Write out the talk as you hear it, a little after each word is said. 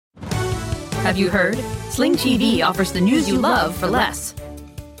Have you heard? Sling TV offers the news you love for less.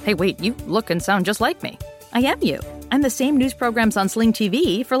 Hey, wait, you look and sound just like me. I am you. I'm the same news programs on Sling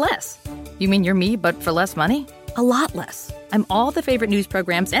TV for less. You mean you're me, but for less money? A lot less. I'm all the favorite news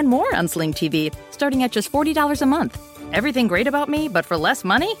programs and more on Sling TV, starting at just $40 a month. Everything great about me, but for less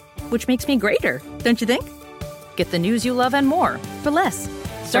money? Which makes me greater, don't you think? Get the news you love and more for less.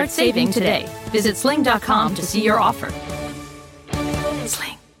 Start saving today. Visit sling.com to see your offer.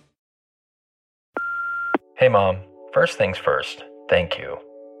 Sling. Hey, Mom. First things first, thank you.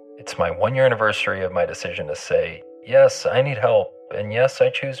 It's my 1-year anniversary of my decision to say, yes, I need help, and yes,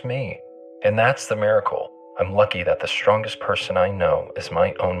 I choose me. And that's the miracle. I'm lucky that the strongest person I know is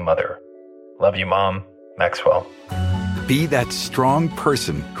my own mother. Love you, Mom. Maxwell. Be that strong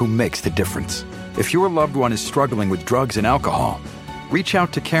person who makes the difference. If your loved one is struggling with drugs and alcohol, reach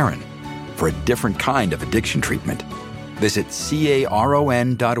out to Caron for a different kind of addiction treatment. Visit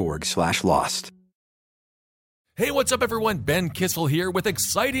caron.org/lost. Hey, what's up, everyone? Ben Kissel here with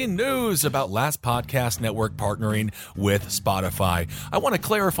exciting news about Last Podcast Network partnering with Spotify. I want to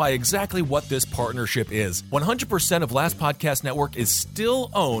clarify exactly what this partnership is. 100% of Last Podcast Network is still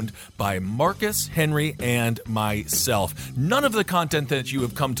owned by Marcus, Henry, and myself. None of the content that you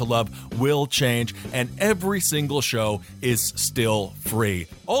have come to love will change, and every single show is still free.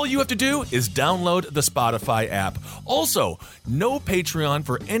 All you have to do is download the Spotify app. Also, no Patreon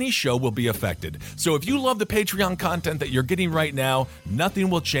for any show will be affected. So if you love the Patreon content that you're getting right now, nothing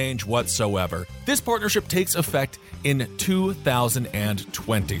will change whatsoever. This partnership takes effect in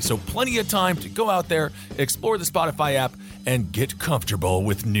 2020, so plenty of time to go out there, explore the Spotify app, and get comfortable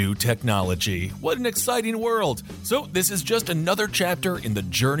with new technology. What an exciting world. So this is just another chapter in the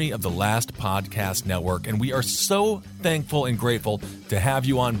journey of the Last Podcast Network, and we are so thankful and grateful to have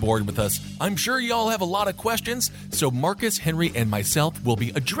you on board with us. I'm sure y'all have a lot of questions, so Marcus, Henry, and myself will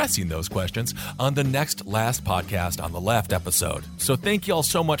be addressing those questions on the next Last Podcast on the Left episode. So thank y'all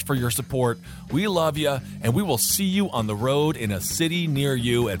so much for your support. We love you, and we will see you on the road in a city near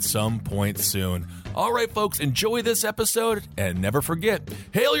you at some point soon. All right, folks, enjoy this episode, and never forget,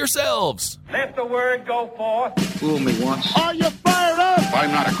 hail yourselves! Let the word go forth. Fool me once. Are you fired up? I'm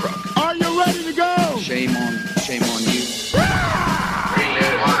not a crook. Are you ready to go? Shame on you.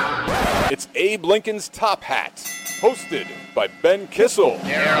 It's Abe Lincoln's Top Hat, hosted by Ben Kissel.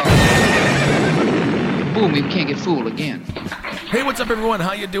 Fool me, we can't get fooled again. Hey, what's up, everyone?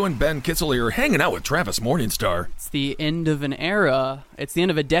 How you doing? Ben Kissel here, hanging out with Travis Morningstar. It's the end of an era. It's the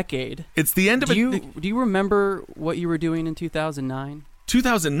end of a decade. It's the end of Do you remember what you were doing in 2009?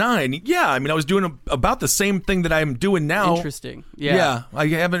 2009? Yeah, I mean, I was doing about the same thing that I'm doing now. Interesting. Yeah. Yeah, I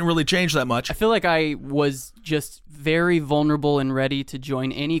haven't really changed that much. I feel like I was just very vulnerable and ready to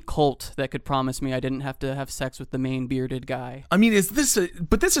join any cult that could promise me I didn't have to have sex with the main bearded guy. I mean,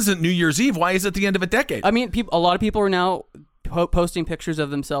 but this isn't New Year's Eve. Why is it the end of a decade? I mean, a lot of people are now posting pictures of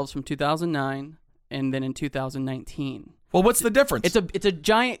themselves from 2009 and then in 2019. Well, what's the difference? It's a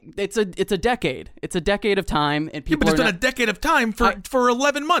giant. It's a decade. It's a decade of time, and people. Yeah, but it's been a decade of time for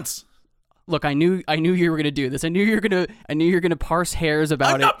 11 months. Look, I knew you were going to do this. I knew you were going to parse hairs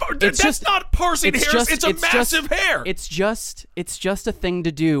about it. That's not parsing hairs. It's a massive hair. It's just a thing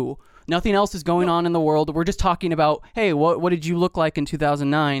to do. Nothing else is going on in the world. We're just talking about, hey, what did you look like in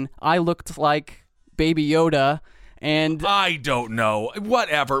 2009? I looked like Baby Yoda. And I don't know,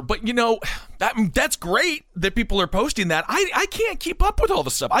 whatever. But that's great that people are posting that. I can't keep up with all the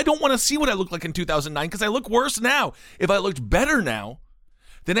stuff. I don't want to see what I look like in 2009 because I look worse now. If I looked better now,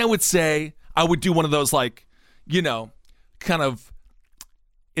 then I would say I would do one of those kind of.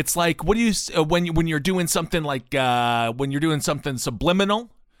 It's like, what do you when you're doing something like when you're doing something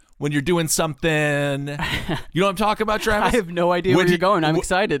subliminal. When you're doing something, you know what I'm talking about, Travis? I have no idea where you're going. I'm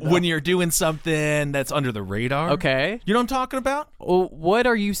excited, though. When you're doing something that's under the radar. Okay. You know what I'm talking about? Well, what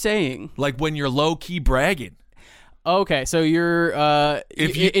are you saying? Like when you're low-key bragging. Okay, so you're,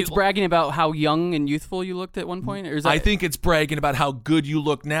 it's bragging about how young and youthful you looked at one point? Or is that... I think it's bragging about how good you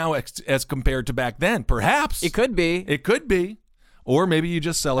look now as compared to back then, perhaps. It could be. It could be. Or maybe you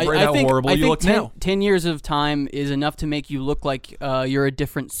just celebrate how horrible you look now. 10 years of time is enough to make you look like you're a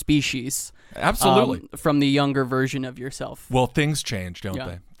different species. Absolutely. From the younger version of yourself. Well, things change, don't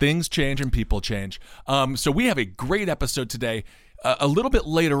they? Things change and people change. So we have a great episode today. A little bit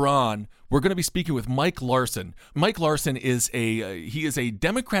later on, we're going to be speaking with Mike Larson. Mike Larson is a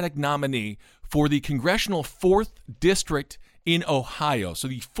Democratic nominee for the congressional 4th District in Ohio. So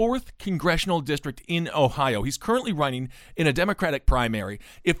the 4th congressional district in Ohio. He's currently running in a Democratic primary.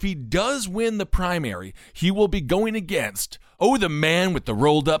 If he does win the primary, he will be going against, the man with the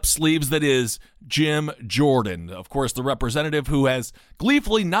rolled up sleeves that is Jim Jordan. Of course, the representative who has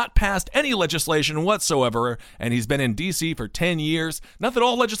gleefully not passed any legislation whatsoever, and he's been in D.C. for 10 years. Not that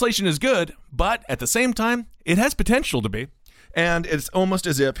all legislation is good, but at the same time, it has potential to be. And it's almost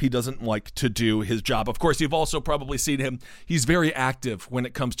as if he doesn't like to do his job. Of course, you've also probably seen him. He's very active when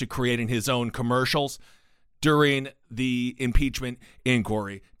it comes to creating his own commercials during the impeachment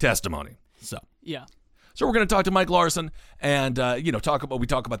inquiry testimony. So we're going to talk to Mike Larson and, we talk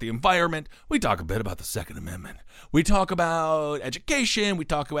about the environment. We talk a bit about the Second Amendment. We talk about education. We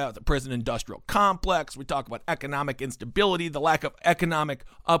talk about the prison industrial complex. We talk about economic instability, the lack of economic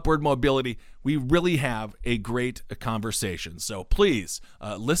upward mobility. We really have a great conversation. So please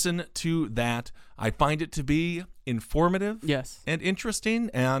listen to that. I find it to be informative and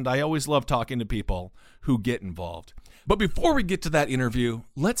interesting, and I always love talking to people who get involved. But before we get to that interview,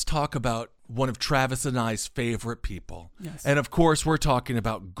 let's talk about one of Travis and I's favorite people. Yes. And of course, we're talking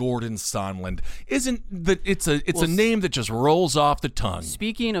about Gordon Sondland. Isn't that it's a name that just rolls off the tongue.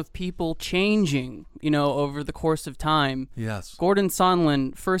 Speaking of people changing, over the course of time. Yes. Gordon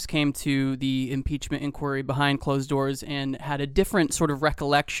Sondland first came to the impeachment inquiry behind closed doors and had a different sort of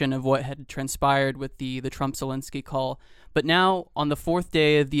recollection of what had transpired with the Trump-Zelensky call. But now, on the 4th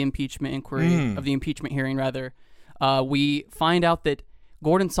day of the impeachment inquiry, of the impeachment hearing rather, we find out that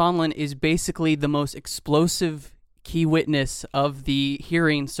Gordon Sondland is basically the most explosive key witness of the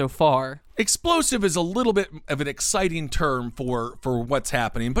hearing so far. Explosive is a little bit of an exciting term for what's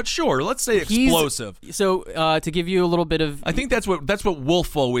happening, but sure, let's say explosive. So to give you a little bit of... I think that's what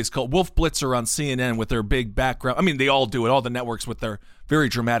Wolf always called, Wolf Blitzer on CNN with their big background. I mean, they all do it, all the networks with their very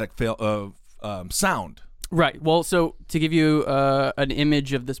dramatic sound. Right. Well, so to give you an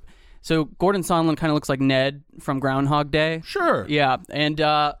image of this... So Gordon Sondland kind of looks like Ned from Groundhog Day. Sure. Yeah, and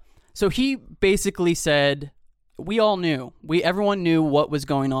so he basically said, we all knew. Everyone knew what was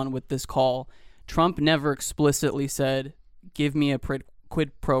going on with this call. Trump never explicitly said, give me a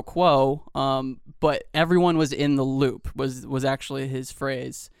quid pro quo, but everyone was in the loop, was actually his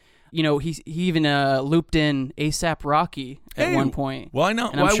phrase. He even looped in A$AP Rocky at one point. Why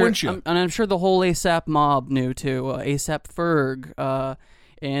not? Why wouldn't you? And I'm sure the whole A$AP mob knew, too. A$AP Ferg,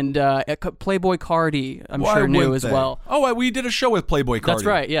 and Playboy Cardi, I'm sure knew as well. Oh, we did a show with Playboy Cardi. That's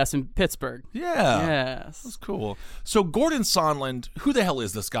right, yes, in Pittsburgh. Yeah. Yes. That's cool. So Gordon Sondland, who the hell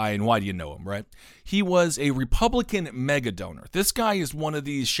is this guy and why do you know him, right? He was a Republican mega donor. This guy is one of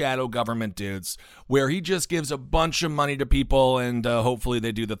these shadow government dudes where he just gives a bunch of money to people and hopefully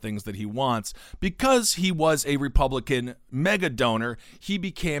they do the things that he wants. Because he was a Republican mega donor, he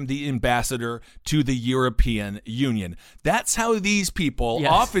became the ambassador to the European Union. That's how these people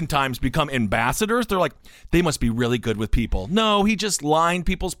oftentimes become ambassadors. They're like, they must be really good with people. No, he just lined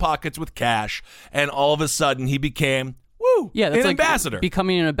people's pockets with cash and all of a sudden he became... that's an like ambassador.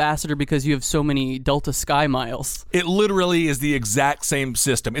 Becoming an ambassador because you have so many Delta Sky miles. It literally is the exact same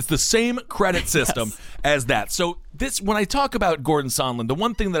system. It's the same credit system as that. So when I talk about Gordon Sondland, the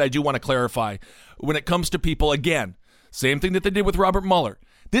one thing that I do want to clarify when it comes to people, again, same thing that they did with Robert Mueller.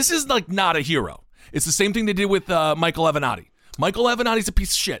 This is like not a hero. It's the same thing they did with Michael Avenatti. Michael Avenatti's a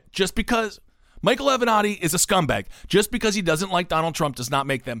piece of shit. Just because Michael Avenatti is a scumbag. Just because he doesn't like Donald Trump does not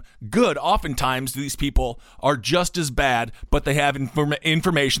make them good. Oftentimes, these people are just as bad, but they have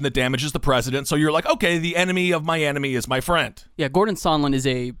information that damages the president. So you're like, okay, the enemy of my enemy is my friend. Yeah, Gordon Sondland is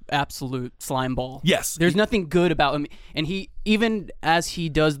a absolute slimeball. Yes. There's nothing good about him. And he, even as he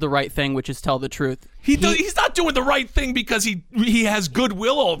does the right thing, which is tell the truth. He's not doing the right thing because he has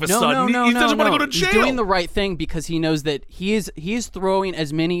goodwill all of a sudden. He doesn't want to go to jail. He's doing the right thing because he knows that he is throwing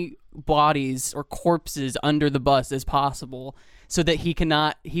as many bodies or corpses under the bus as possible so that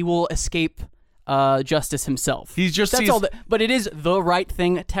he will escape justice himself. But it is the right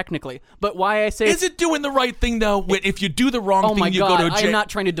thing technically. But why I say is it doing the right thing though? If you do the wrong thing, you go to jail. I'm not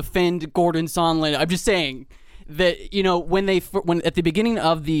trying to defend Gordon Sondland. I'm just saying that when at the beginning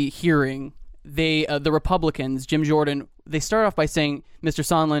of the hearing, the Republicans, Jim Jordan, they start off by saying, Mr.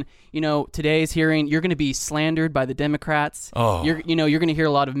 Sondland, today's hearing, you're going to be slandered by the Democrats. Oh. You're going to hear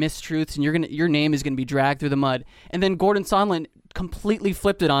a lot of mistruths, and your name is going to be dragged through the mud. And then Gordon Sondland completely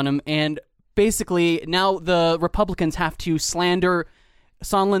flipped it on him, and basically now the Republicans have to slander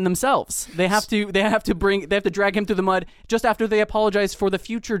Sondland themselves. They have to drag him through the mud just after they apologize for the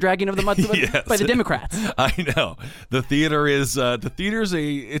future dragging of the mud by the Democrats. I know. The theater is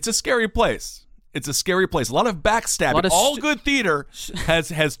it's a scary place. It's a scary place. A lot of backstabbing. All good theater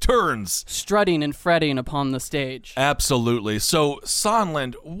has turns. Strutting and fretting upon the stage. Absolutely. So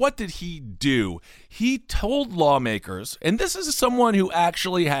Sondland, what did he do? He told lawmakers, and this is someone who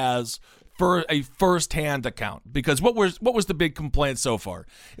actually has for a first-hand account, because what was the big complaint so far?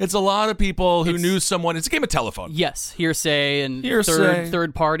 It's a lot of people who knew someone. It's a game of telephone. Yes, hearsay and Hearsay.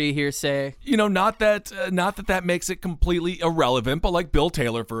 third-party hearsay. You know, not that makes it completely irrelevant, but like Bill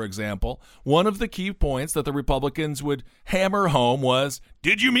Taylor, for example, one of the key points that the Republicans would hammer home was,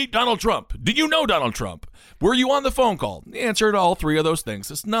 did you meet Donald Trump? Did you know Donald Trump? Were you on the phone call? The answer to all three of those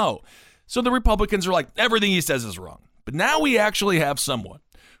things is no. So the Republicans are like, everything he says is wrong. But now we actually have someone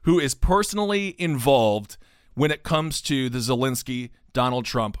who is personally involved when it comes to the Zelensky-Donald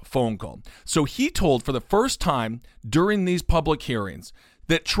Trump phone call. So he told for the first time during these public hearings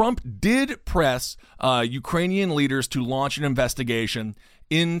that Trump did press Ukrainian leaders to launch an investigation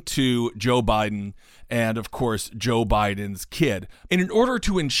into Joe Biden and, of course, Joe Biden's kid. And in order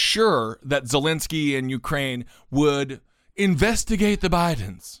to ensure that Zelensky and Ukraine would investigate the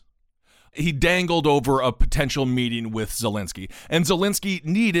Bidens, he dangled over a potential meeting with Zelensky, and Zelensky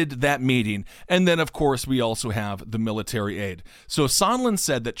needed that meeting. And then, of course, we also have the military aid. So Sondland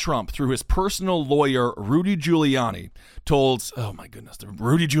said that Trump, through his personal lawyer, Rudy Giuliani, told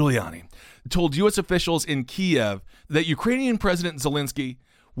U.S. officials in Kiev that Ukrainian President Zelensky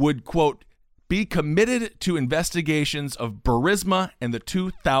would, quote, be committed to investigations of Burisma and the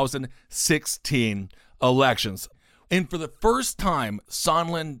 2016 elections. And for the first time,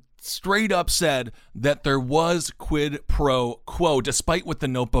 Sondland straight up said that there was quid pro quo, despite what the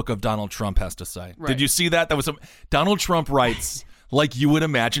notebook of Donald Trump has to say. Right. Did you see that? That was Donald Trump writes like you would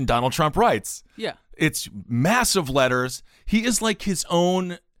imagine Donald Trump writes. Yeah. It's massive letters. He is like his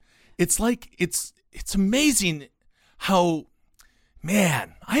own. It's amazing how,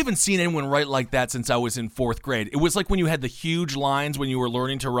 man, I haven't seen anyone write like that since I was in 4th grade. It was like when you had the huge lines when you were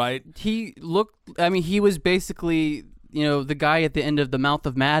learning to write. He was basically, the guy at the end of The Mouth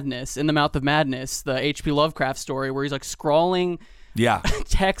of Madness, the H.P. Lovecraft story, where he's like scrawling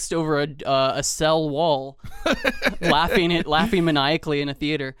text over a cell wall, laughing maniacally in a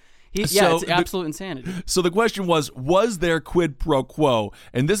theater. It's absolute insanity. So the question was there quid pro quo?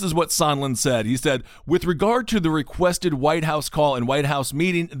 And this is what Sondland said. He said, with regard to the requested White House call and White House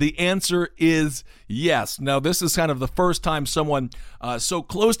meeting, the answer is yes. Now, this is kind of the first time someone so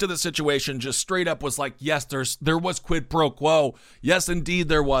close to the situation just straight up was like, yes, there was quid pro quo. Yes, indeed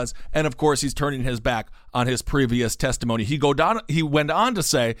there was. And of course, he's turning his back on his previous testimony. He went on to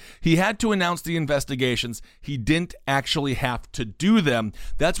say he had to announce the investigations. He didn't actually have to do them.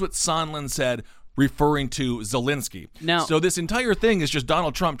 That's what Sondland said, referring to Zelensky. Now, so this entire thing is just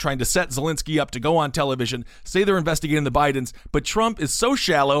Donald Trump trying to set Zelensky up to go on television, say they're investigating the Bidens, but Trump is so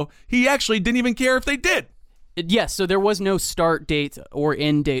shallow, he actually didn't even care if they did. Yes, so there was no start date or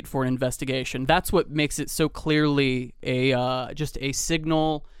end date for an investigation. That's what makes it so clearly just a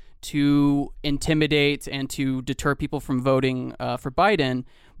signal to intimidate and to deter people from voting for Biden.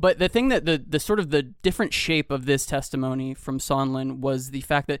 But the thing that the sort of the different shape of this testimony from Sondland was the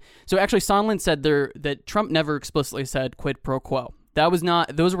fact that, so actually Sondland said that Trump never explicitly said quid pro quo.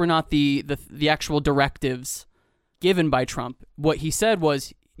 Those were not the actual directives given by Trump. What he said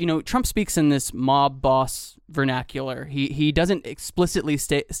was, Trump speaks in this mob boss vernacular. He doesn't explicitly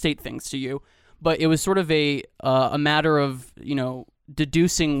state things to you, but it was sort of a matter of,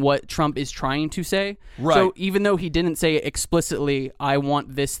 deducing what Trump is trying to say. Right. So even though he didn't say explicitly, I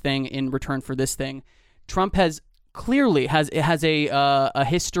want this thing in return for this thing, Trump has a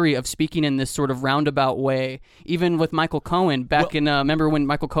history of speaking in this sort of roundabout way. Even with Michael Cohen remember when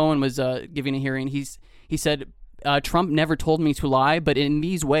Michael Cohen was giving a hearing, he said, Trump never told me to lie, but in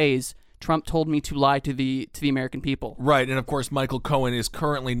these ways, Trump told me to lie to the American people. Right, and of course, Michael Cohen is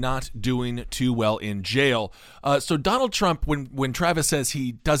currently not doing too well in jail. So Donald Trump, when Travis says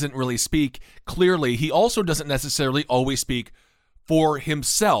he doesn't really speak clearly, he also doesn't necessarily always speak for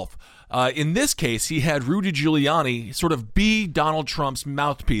himself. In this case, he had Rudy Giuliani sort of be Donald Trump's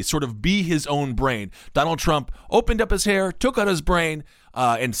mouthpiece, sort of be his own brain. Donald Trump opened up his hair, took out his brain,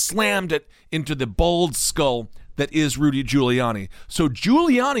 and slammed it into the bald skull that is Rudy Giuliani. So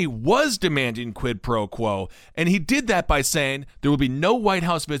Giuliani was demanding quid pro quo, and he did that by saying there will be no White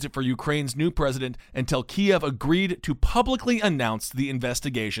House visit for Ukraine's new president until Kiev agreed to publicly announce the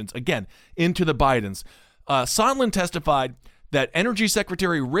investigations, again, into the Bidens. Sondland testified that Energy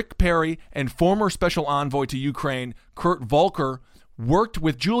Secretary Rick Perry and former Special Envoy to Ukraine, Kurt Volker, worked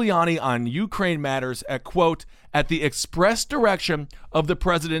with Giuliani on Ukraine matters at, quote, at the express direction of the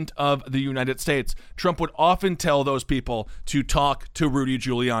President of the United States. Trump would often tell those people to talk to Rudy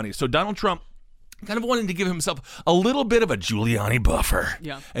Giuliani. So Donald Trump kind of wanting to give himself a little bit of a Giuliani buffer.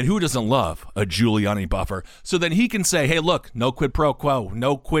 Yeah. And who doesn't love a Giuliani buffer? So then he can say, hey, look, no quid pro quo,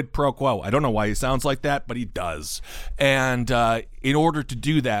 no quid pro quo. I don't know why he sounds like that, but he does. And in order to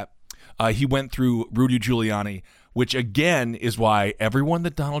do that, he went through Rudy Giuliani, which again is why everyone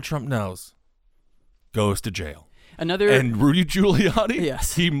that Donald Trump knows goes to jail. And Rudy Giuliani,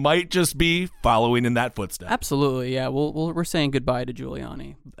 yes, he might just be following in that footstep. Absolutely, yeah. We're saying goodbye to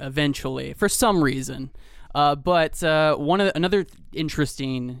Giuliani eventually for some reason. But another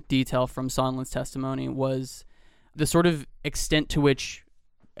interesting detail from Sondland's testimony was the sort of extent to which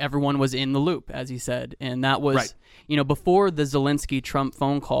everyone was in the loop, as he said, and that was right. Before the Zelensky-Trump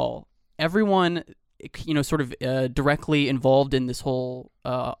phone call, everyone sort of directly involved in this whole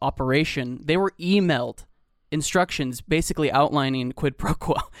operation, they were emailed instructions basically outlining quid pro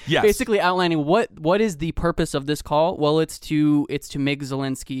quo. Yes. Basically outlining what is the purpose of this call? Well, it's to make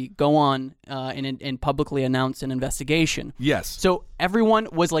Zelensky go on and publicly announce an investigation. Yes. So everyone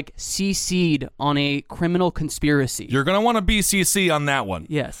was like CC'd on a criminal conspiracy. You're going to want to BCC on that one.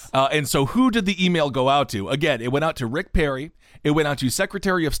 Yes. And so who did the email go out to? Again, it went out to Rick Perry. It went out to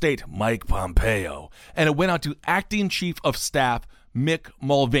Secretary of State Mike Pompeo. And it went out to Acting Chief of Staff Mick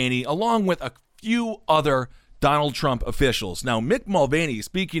Mulvaney, along with a few other Donald Trump officials. Now, Mick Mulvaney,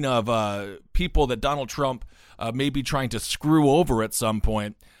 speaking of people that Donald Trump may be trying to screw over at some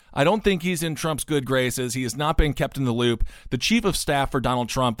point, I don't think he's in Trump's good graces. He has not been kept in the loop. The chief of staff for Donald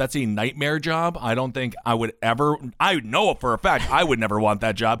Trump, that's a nightmare job. I don't think I would ever, I know for a fact I would never want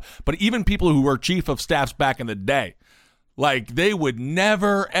that job. But even people who were chief of staffs back in the day, like they would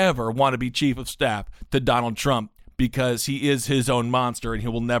never, ever want to be chief of staff to Donald Trump, because he is his own monster and he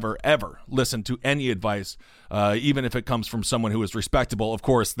will never, ever listen to any advice, even if it comes from someone who is respectable. Of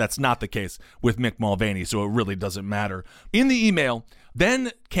course, that's not the case with Mick Mulvaney, so it really doesn't matter. In the email,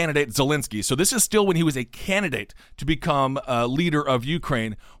 then candidate Zelensky, so this is still when he was a candidate to become leader of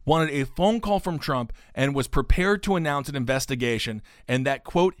Ukraine, wanted a phone call from Trump and was prepared to announce an investigation and that,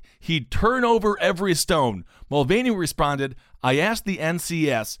 quote, he'd turn over every stone. Mulvaney responded, I asked the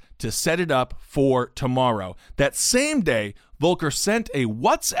NCS to set it up for tomorrow. That same day, Volker sent a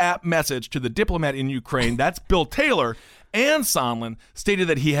WhatsApp message to the diplomat in Ukraine, that's Bill Taylor, and Sondland stated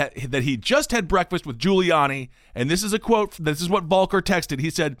that he just had breakfast with Giuliani, and this is a quote, this is what Volker texted. He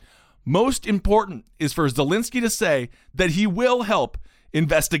said, most important is for Zelensky to say that he will help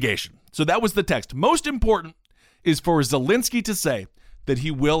investigation. So that was the text. Most important is for Zelensky to say that he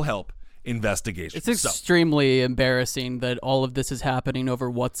will help investigation. It's extremely embarrassing that all of this is happening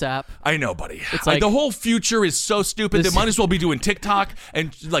over WhatsApp. I know, buddy. It's like the whole future is so stupid. They might as well be doing TikTok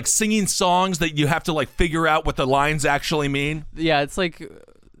and like singing songs that you have to like figure out what the lines actually mean. Yeah, it's like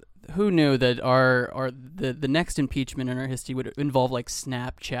who knew that the next impeachment in our history would involve like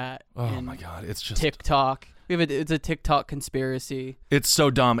Snapchat? Oh my God, it's just TikTok. It's a TikTok conspiracy. It's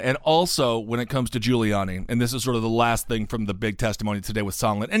so dumb. And also, when it comes to Giuliani, and this is sort of the last thing from the big testimony today with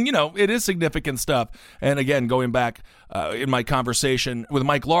Sondland, and, it is significant stuff. And again, going back in my conversation with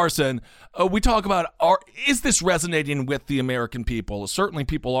Mike Larson, we talk about, is this resonating with the American people? Certainly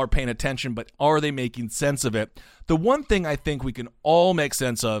people are paying attention, but are they making sense of it? The one thing I think we can all make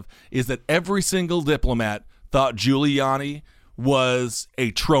sense of is that every single diplomat thought Giuliani was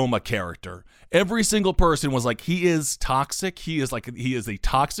a trauma character. Every single person was like, he is toxic. He is a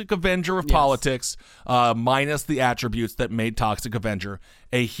toxic Avenger of politics, minus the attributes that made Toxic Avenger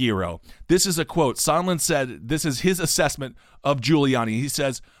a hero. This is a quote. Sondland said, this is his assessment of Giuliani. He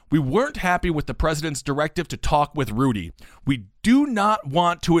says, we weren't happy with the president's directive to talk with Rudy. We do not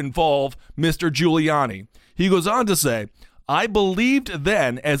want to involve Mr. Giuliani. He goes on to say, I believed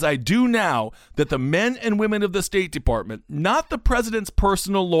then, as I do now, that the men and women of the State Department, not the president's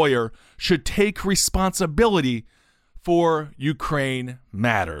personal lawyer, should take responsibility for Ukraine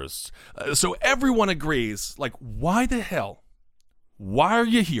matters. So everyone agrees, like, why the hell? Why are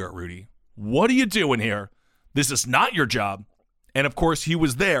you here, Rudy? What are you doing here? This is not your job. And of course, he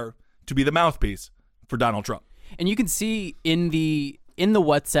was there to be the mouthpiece for Donald Trump. And you can see in the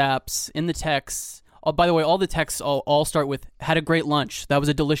WhatsApps, in the texts, oh, by the way, all the texts all start with, had a great lunch. That was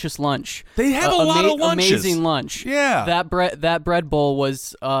a delicious lunch. They have a lot of lunches. Amazing lunch. Yeah. That bread bowl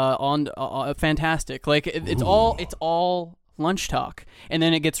was fantastic. Like it's all lunch talk. And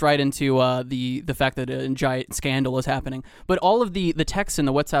then it gets right into the fact that a giant scandal is happening. But all of the texts and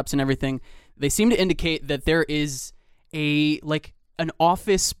the WhatsApps and everything, they seem to indicate that there is an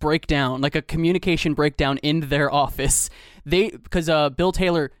office breakdown, like a communication breakdown in their office. Because Bill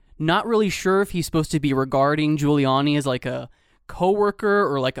Taylor, not really sure if he's supposed to be regarding Giuliani as like a coworker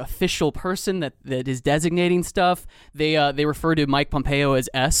or like official person that is designating stuff. They refer to Mike Pompeo as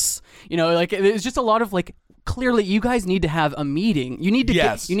S. Like it's just a lot of like, clearly you guys need to have a meeting. You need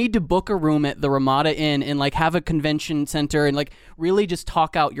to you need to book a room at the Ramada Inn and like have a convention center and like really just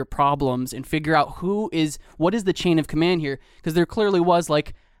talk out your problems and figure out what is the chain of command here, because there clearly was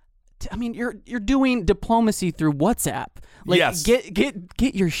like, I mean, you're doing diplomacy through WhatsApp. Like, yes.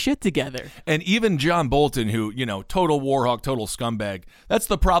 Get your shit together. And even John Bolton, who, total warhawk, total scumbag. That's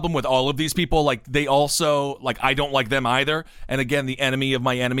the problem with all of these people. Like, they also, like, I don't like them either. And again, the enemy of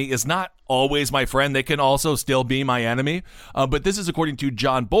my enemy is not always my friend. They can also still be my enemy. But this is according to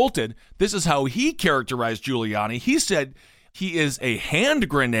John Bolton. This is how he characterized Giuliani. He said he is a hand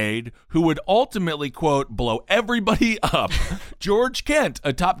grenade who would ultimately, quote, blow everybody up. George Kent,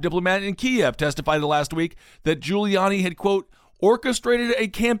 a top diplomat in Kiev, testified last week that Giuliani had, quote, orchestrated a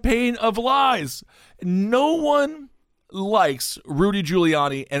campaign of lies. No one likes Rudy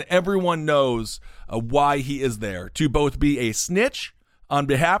Giuliani, and everyone knows why he is there, to both be a snitch on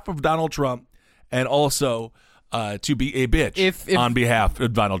behalf of Donald Trump and also to be a bitch on behalf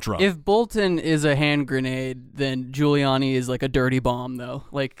of Donald Trump. If Bolton is a hand grenade, then Giuliani is like a dirty bomb, though.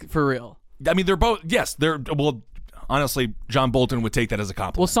 Like, for real. I mean, they're both, yes, well, honestly, John Bolton would take that as a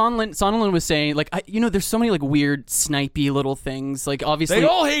compliment. Well, Sondland was saying, like, there's so many, like, weird, snipey little things. Like, obviously, they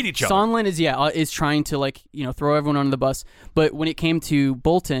all hate each other. Sondland is trying to, like, throw everyone under the bus. But when it came to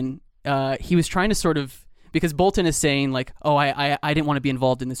Bolton, he was trying to sort of, because Bolton is saying, like, oh, I didn't want to be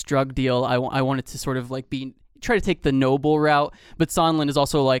involved in this drug deal. I wanted to sort of, like, try to take the noble route, but Sondland is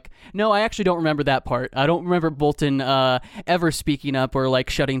also like, no, I actually don't remember that part. I don't remember Bolton ever speaking up or like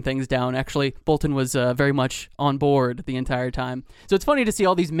shutting things down. Actually, Bolton was very much on board the entire time. So it's funny to see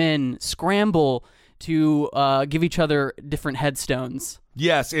all these men scramble to give each other different headstones.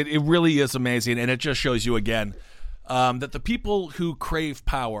 Yes, it really is amazing, and it just shows you again that the people who crave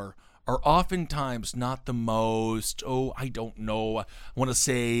power are oftentimes not the most, I don't know, I want to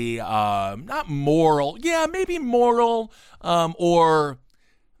say not moral. Yeah, maybe moral, or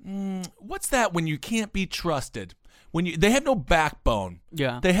what's that when you can't be trusted? When they have no backbone.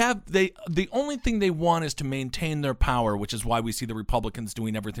 Yeah. The only thing they want is to maintain their power, which is why we see the Republicans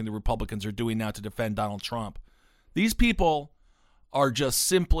doing everything the Republicans are doing now to defend Donald Trump. These people are just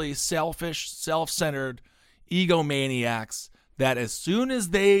simply selfish, self-centered egomaniacs that as soon as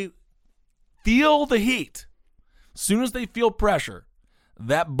they feel the heat, as soon as they feel pressure,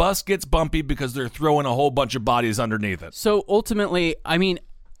 that bus gets bumpy because they're throwing a whole bunch of bodies underneath it. So ultimately, I mean,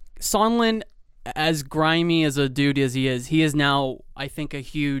 Sondland, as grimy as a dude as he is now, I think, a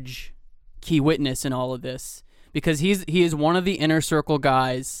huge key witness in all of this, because he is one of the inner circle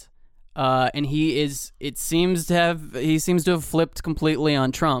guys, and he seems to have flipped completely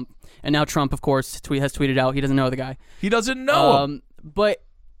on Trump, and now Trump, of course, has tweeted out he doesn't know the guy. He doesn't know him. But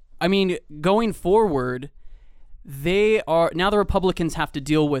I mean, going forward, now the Republicans have to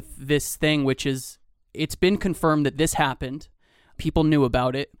deal with this thing, which is, it's been confirmed that this happened. People knew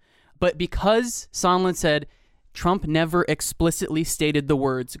about it. But because Sondland said Trump never explicitly stated the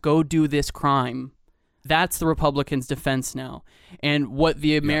words, go do this crime, that's the Republicans' defense now. And what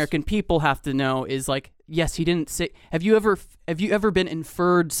the American people have to know is, like, yes, he didn't say. Have you ever been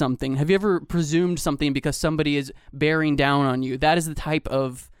inferred something? Have you ever presumed something because somebody is bearing down on you? That is the type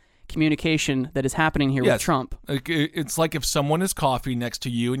of communication that is happening here with Trump. It's like if someone is coughing next to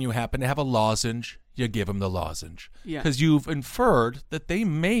you and you happen to have a lozenge, you give them the lozenge. Yeah. Because you've inferred that they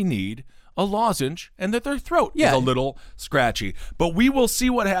may need a lozenge and that their throat is a little scratchy. But we will see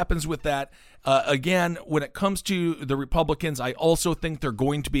what happens with that. Again, when it comes to the Republicans, I also think they're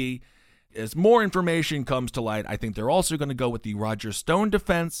going to be, as more information comes to light, I think they're also going to go with the Roger Stone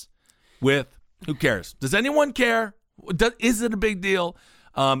defense with, who cares? Does anyone care? Is it a big deal?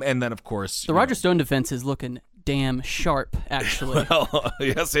 And then, of course, the Roger Stone defense is looking damn sharp, actually. Well,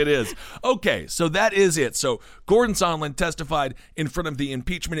 yes, it is. Okay, so that is it. So Gordon Sondland testified in front of the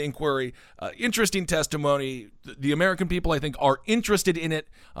impeachment inquiry. Interesting testimony. The American people, I think, are interested in it.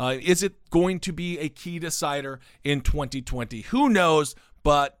 Is it going to be a key decider in 2020? Who knows?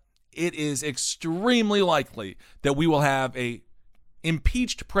 But it is extremely likely that we will have a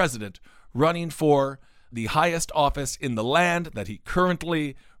impeached president running for the highest office in the land that he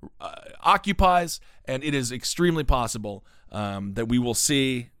currently occupies, and it is extremely possible that we will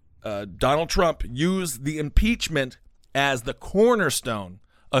see Donald Trump use the impeachment as the cornerstone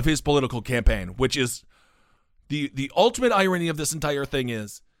of his political campaign, which is the ultimate irony of this entire thing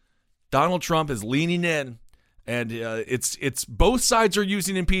is Donald Trump is leaning in, and it's both sides are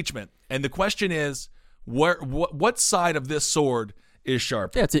using impeachment, and the question is what side of this sword is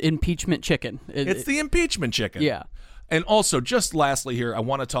sharp. Yeah, it's an impeachment chicken. It's the impeachment chicken. Yeah. And also, just lastly here, I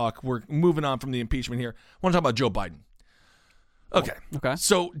want to talk, we're moving on from the impeachment here. I want to talk about Joe Biden. Okay. Okay.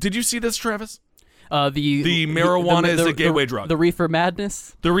 So, did you see this, Travis? The marijuana is a gateway drug. The reefer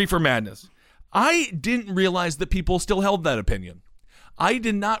madness? The reefer madness. I didn't realize that people still held that opinion. I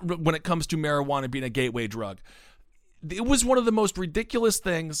did not, when it comes to marijuana being a gateway drug. It was one of the most ridiculous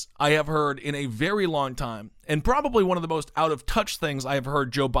things I have heard in a very long time, and probably one of the most out-of-touch things I have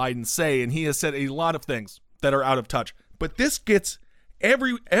heard Joe Biden say, and he has said a lot of things that are out of touch. But this gets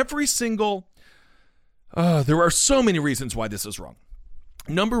every single... there are so many reasons why this is wrong.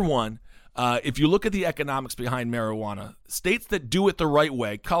 Number one, if you look at the economics behind marijuana, states that do it the right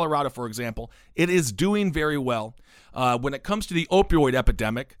way, Colorado, for example, it is doing very well. When it comes to the opioid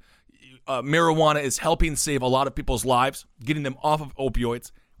epidemic, marijuana is helping save a lot of people's lives, getting them off of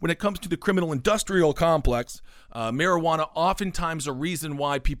opioids. When it comes to the criminal industrial complex, marijuana oftentimes a reason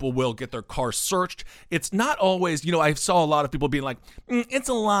why people will get their car searched. It's not always, I saw a lot of people being like, it's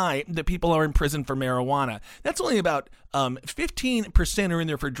a lie that people are in prison for marijuana. That's only about 15% are in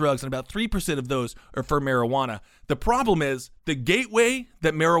there for drugs, and about 3% of those are for marijuana. The problem is the gateway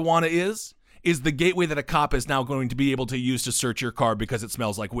that marijuana is the gateway that a cop is now going to be able to use to search your car because it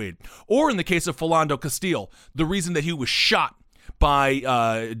smells like weed. Or in the case of Philando Castile, the reason that he was shot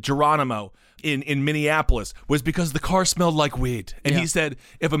by Geronimo in Minneapolis was because the car smelled like weed. And he said,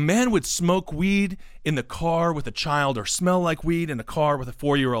 if a man would smoke weed in the car with a child or smell like weed in a car with a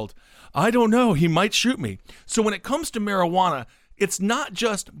 4-year-old, I don't know, he might shoot me. So when it comes to marijuana, it's not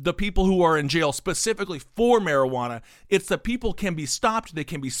just the people who are in jail specifically for marijuana. It's that people can be stopped, they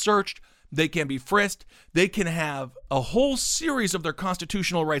can be searched, they can be frisked, they can have a whole series of their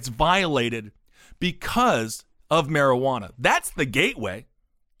constitutional rights violated because of marijuana. That's the gateway.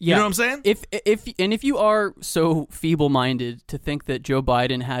 You know what I'm saying? If you are so feeble-minded to think that Joe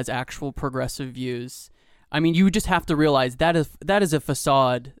Biden has actual progressive views, I mean, you just have to realize that is a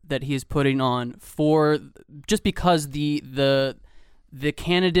facade that he is putting on for just because the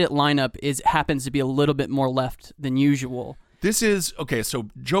candidate lineup happens to be a little bit more left than usual. This is, okay, so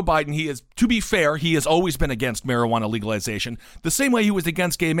Joe Biden, to be fair, he has always been against marijuana legalization. The same way he was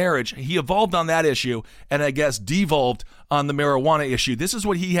against gay marriage, he evolved on that issue and I guess devolved on the marijuana issue. This is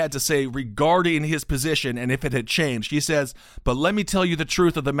what he had to say regarding his position and if it had changed. He says, but let me tell you the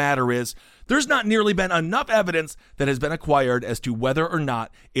truth of the matter is, there's not nearly been enough evidence that has been acquired as to whether or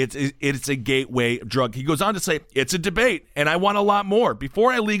not it's a gateway drug. He goes on to say, it's a debate, and I want a lot more.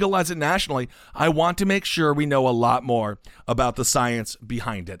 Before I legalize it nationally, I want to make sure we know a lot more about the science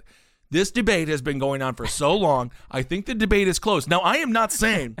behind it. This debate has been going on for so long, I think the debate is close. Now, I am not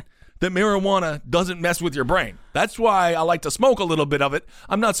saying that marijuana doesn't mess with your brain. That's why I like to smoke a little bit of it.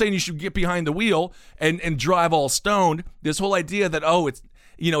 I'm not saying you should get behind the wheel and drive all stoned. This whole idea that,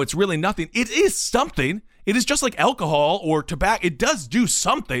 it's really nothing. It is something. It is just like alcohol or tobacco. It does do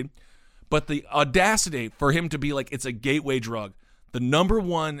something. But the audacity for him to be like, it's a gateway drug. The number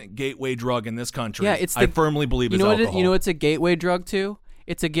one gateway drug in this country, I firmly believe is alcohol. It's a gateway drug to?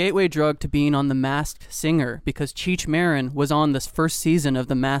 It's a gateway drug to being on The Masked Singer because Cheech Marin was on this first season of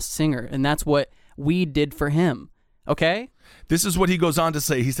The Masked Singer, and that's what weed did for him. Okay? This is what he goes on to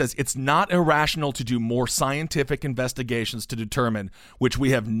say. He says, it's not irrational to do more scientific investigations to determine, which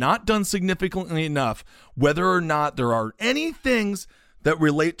we have not done significantly enough, whether or not there are any things that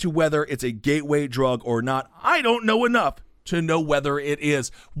relate to whether it's a gateway drug or not. I don't know enough to know whether it is.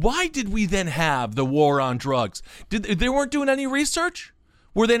 Why did we then have the war on drugs? They weren't doing any research?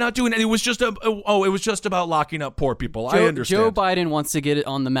 Were they not doing it? It was just about locking up poor people. I understand. Joe Biden wants to get it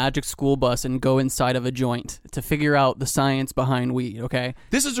on the magic school bus and go inside of a joint to figure out the science behind weed, okay?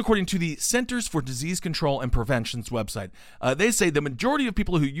 This is according to the Centers for Disease Control and Prevention's website. They say the majority of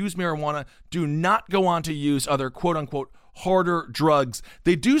people who use marijuana do not go on to use other quote-unquote harder drugs.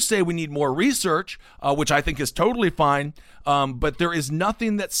 They do say we need more research, which I think is totally fine, but there is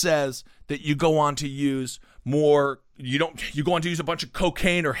nothing that says that you go on to use more. You go on to use a bunch of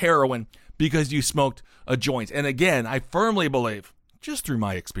cocaine or heroin because you smoked a joint. And again, I firmly believe, just through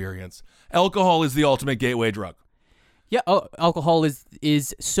my experience, alcohol is the ultimate gateway drug. Yeah, alcohol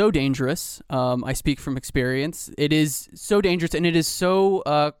is so dangerous. I speak from experience. It is so dangerous, and it is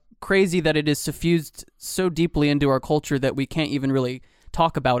so crazy that it is suffused so deeply into our culture that we can't even really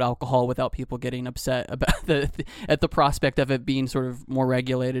talk about alcohol without people getting upset about at the prospect of it being sort of more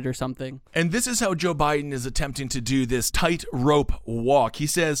regulated or something. And this is how Joe Biden is attempting to do this tightrope walk. He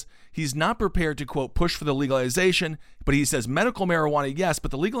says he's not prepared to, quote, push for the legalization, but he says medical marijuana, yes,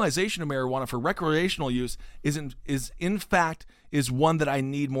 but the legalization of marijuana for recreational use is in fact one that I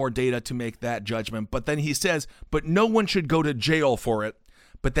need more data to make that judgment. But then he says, but no one should go to jail for it.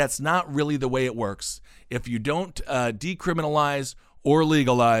 but that's not really the way it works. If you don't decriminalize or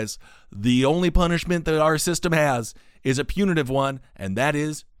legalize, the only punishment that our system has is a punitive one, and that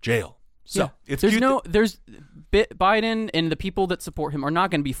is jail. So Biden and the people that support him are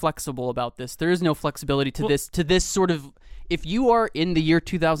not going to be flexible about this. There is no flexibility to this sort of. If you are in the year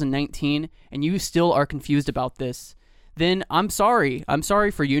 2019 and you still are confused about this, then I'm sorry. I'm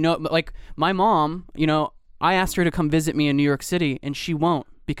sorry for you. Like my mom, I asked her to come visit me in New York City, and she won't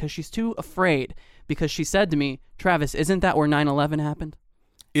because she's too afraid. Because she said to me, Travis, isn't that where 9/11 happened?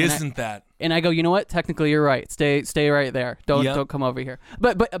 Isn't that? And I go, you know what? Technically, you're right. Stay right there. Don't come over here.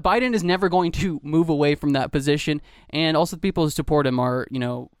 But Biden is never going to move away from that position. And also, the people who support him are,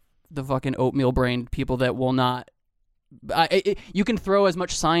 the fucking oatmeal-brained people that will not. You can throw as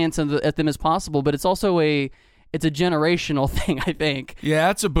much science at them as possible, but it's also it's a generational thing, I think. Yeah,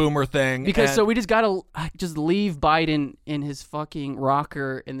 it's a boomer thing. Because so we just gotta just leave Biden in his fucking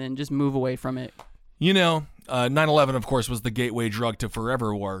rocker and then just move away from it. 9/11, of course, was the gateway drug to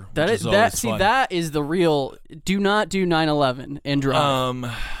forever war. That is the real. Do not do 9/11 and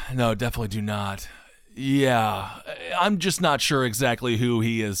drive. No, definitely do not. Yeah, I'm just not sure exactly who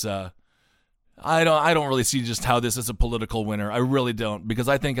he is. I don't really see just how this is a political winner. I really don't, because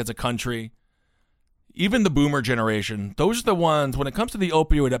I think as a country, even the boomer generation, those are the ones when it comes to the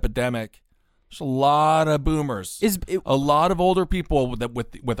opioid epidemic. There's a lot of boomers, a lot of older people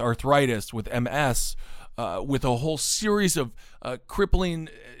with arthritis, with MS, with a whole series of crippling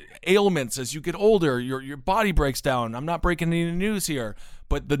ailments. As you get older, your body breaks down. I'm not breaking any news here,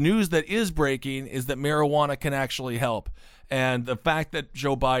 but the news that is breaking is that marijuana can actually help. And the fact that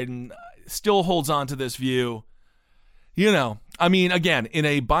Joe Biden still holds on to this view, again, in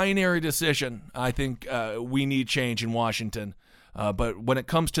a binary decision, I think we need change in Washington. But when it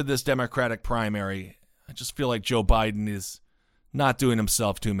comes to this Democratic primary, I just feel like Joe Biden is not doing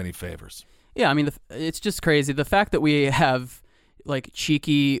himself too many favors. Yeah, it's just crazy. The fact that we have like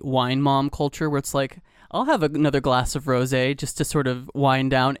cheeky wine mom culture where it's like, I'll have another glass of rosé just to sort of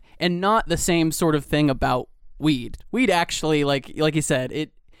wind down, and not the same sort of thing about weed. Weed actually, like you said,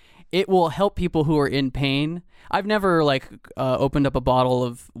 it will help people who are in pain. I've never opened up a bottle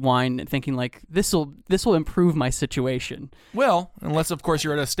of wine thinking like this will improve my situation. Well, unless of course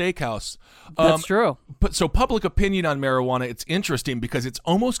you're at a steakhouse. That's true. But so public opinion on marijuana, it's interesting because it's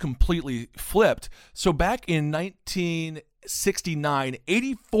almost completely flipped. So back in 1969,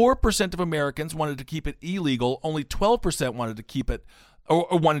 84% of Americans wanted to keep it illegal. Only 12% wanted to keep it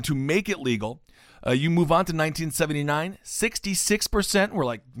or wanted to make it legal. You move on to 1979, 66% were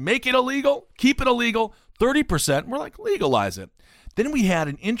like, make it illegal, keep it illegal. 30% were like, legalize it. Then we had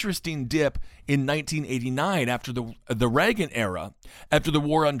an interesting dip in 1989 after the Reagan era, after the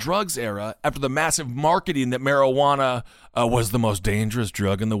war on drugs era, after the massive marketing that marijuana was the most dangerous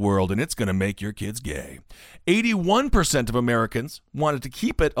drug in the world and it's going to make your kids gay. 81% of Americans wanted to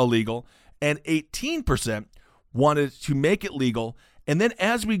keep it illegal and 18% wanted to make it legal. And then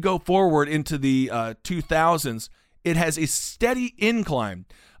as we go forward into the 2000s, it has a steady incline.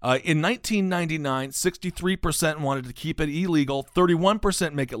 In 1999, 63% wanted to keep it illegal,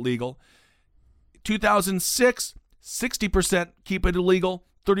 31% make it legal. 2006, 60% keep it illegal,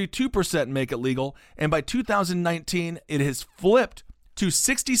 32% make it legal. And by 2019, it has flipped to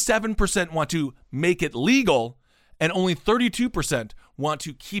 67% want to make it legal and only 32% want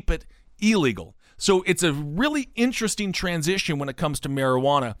to keep it illegal. So it's a really interesting transition when it comes to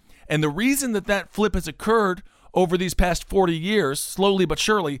marijuana. And the reason that flip has occurred over these past 40 years, slowly but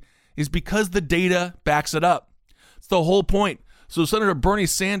surely, is because the data backs it up. It's the whole point. So Senator Bernie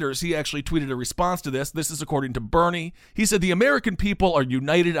Sanders, he actually tweeted a response to this. This is according to Bernie. He said, the American people are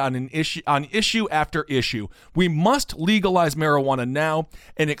united on issue after issue. We must legalize marijuana now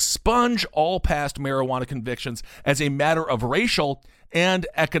and expunge all past marijuana convictions as a matter of racial and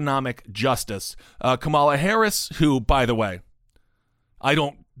economic justice. Kamala Harris, who, by the way,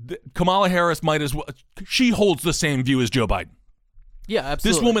 Kamala Harris might as well, she holds the same view as Joe Biden. Yeah,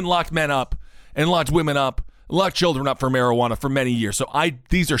 absolutely. This woman locked men up and locked women up, locked children up for marijuana for many years. So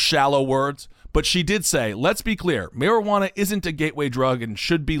these are shallow words, but she did say, let's be clear, marijuana isn't a gateway drug and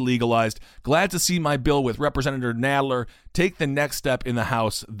should be legalized. Glad to see my bill with Representative Nadler take the next step in the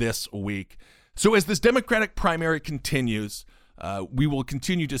House this week. So as this Democratic primary continues, we will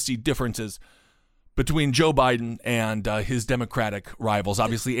continue to see differences between Joe Biden and his Democratic rivals.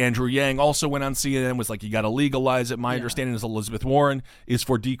 Obviously, Andrew Yang also went on CNN, was like, you got to legalize it. My understanding is Elizabeth Warren is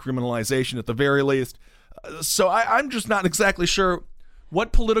for decriminalization at the very least. So I'm just not exactly sure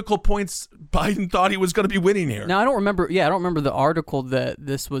what political points Biden thought he was going to be winning here. Now, I don't remember the article that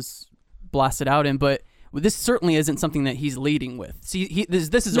this was blasted out in, but this certainly isn't something that he's leading with. See,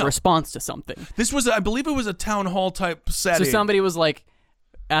 this is a response to something. This was, I believe it was a town hall type setting. So somebody was like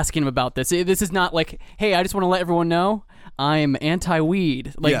asking him about this. This is not like, hey, I just want to let everyone know I'm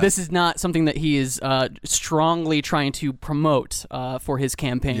anti-weed. Like, this is not something that he is strongly trying to promote for his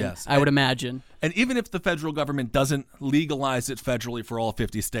campaign, yes. I would imagine. And even if the federal government doesn't legalize it federally for all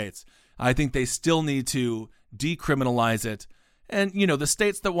 50 states, I think they still need to decriminalize it. And, you know, the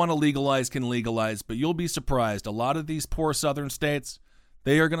states that want to legalize can legalize, but you'll be surprised. A lot of these poor southern states,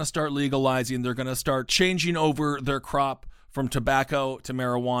 they are going to start legalizing. They're going to start changing over their crop from tobacco to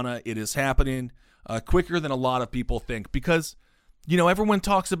marijuana. It is happening quicker than a lot of people think because, you know, everyone's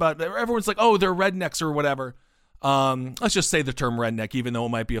like, oh, they're rednecks or whatever. Let's just say the term redneck, even though it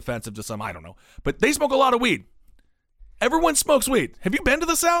might be offensive to some, I don't know. But they smoke a lot of weed. Everyone smokes weed. Have you been to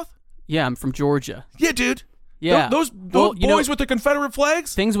the South? Yeah, I'm from Georgia. Yeah, dude. Yeah. Those boys with the Confederate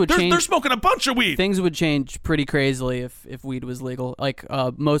flags, things would change. They're smoking a bunch of weed. Things would change pretty crazily if weed was legal. Like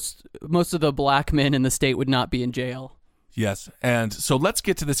most of the black men in the state would not be in jail. Yes. And so let's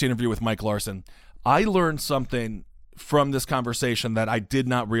get to this interview with Mike Larson. I learned something from this conversation that I did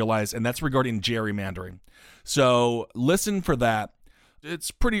not realize, and that's regarding gerrymandering. So listen for that.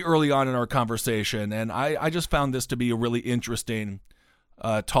 It's pretty early on in our conversation, and I just found this to be a really interesting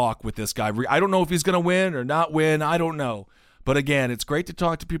talk with this guy. I don't know if he's going to win or not win. I don't know. But again, it's great to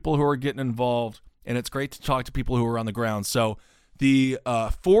talk to people who are getting involved, and it's great to talk to people who are on the ground. So the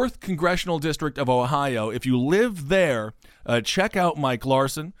 4th Congressional District of Ohio, if you live there, check out Mike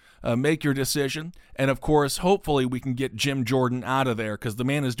Larson. Make your decision. And, of course, hopefully we can get Jim Jordan out of there because the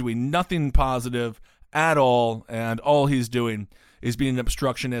man is doing nothing positive at all, and all he's doing is being an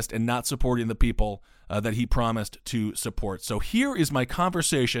obstructionist and not supporting the people that he promised to support. So here is my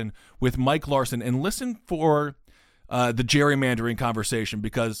conversation with Mike Larson, and listen for the gerrymandering conversation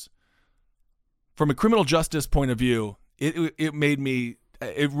because from a criminal justice point of view, it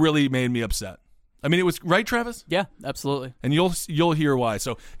really made me upset. I mean, it was right, Travis? Yeah, absolutely. And you'll hear why.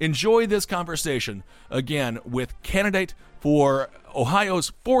 So enjoy this conversation again with candidate for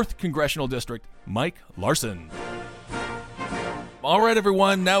Ohio's 4th Congressional District, Mike Larson. All right,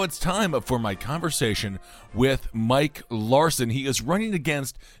 everyone, now it's time for my conversation with Mike Larson. He is running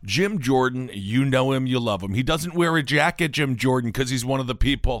against Jim Jordan. You know him, you love him. He doesn't wear a jacket, Jim Jordan, because he's one of the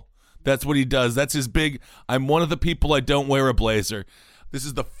people. That's what he does. That's his big, I'm one of the people, I don't wear a blazer. This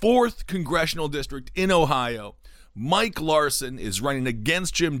is the 4th Congressional District in Ohio. Mike Larson is running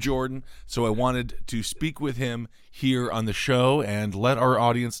against Jim Jordan, so I wanted to speak with him here on the show and let our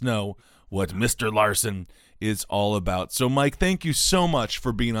audience know what Mr. Larson is all about. So, Mike, thank you so much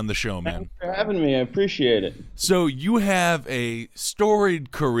for being on the show, man. Thanks for having me. I appreciate it. So you have a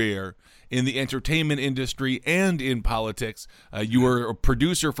storied career in the entertainment industry and in politics. You were a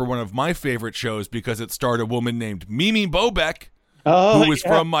producer for one of my favorite shows because it starred a woman named Mimi Bobek, who was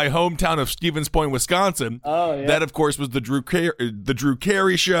from my hometown of Stevens Point, Wisconsin. Oh, yeah. That, of course, was the Drew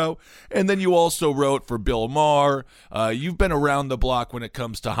Carey Show. And then you also wrote for Bill Maher. You've been around the block when it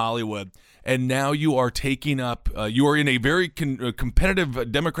comes to Hollywood. And now you are taking up, you are in a very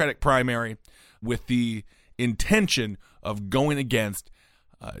competitive Democratic primary with the intention of going against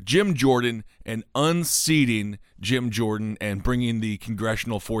Jim Jordan and unseating Jim Jordan and bringing the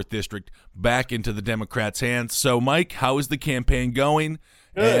congressional 4th District back into the Democrats' hands. So, Mike, how is the campaign going?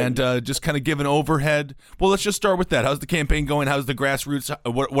 Good. And just kind of give an overhead. Well, let's just start with that. How's the campaign going? How's the grassroots?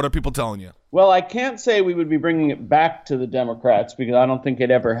 What are people telling you? Well, I can't say we would be bringing it back to the Democrats because I don't think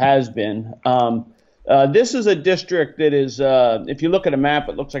it ever has been. This is a district that is, if you look at a map,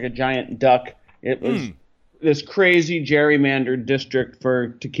 it looks like a giant duck. It was this crazy gerrymandered district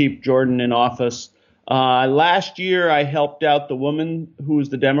to keep Jordan in office. Last year, I helped out the woman who was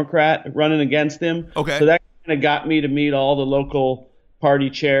the Democrat running against him. Okay. So that kind of got me to meet all the local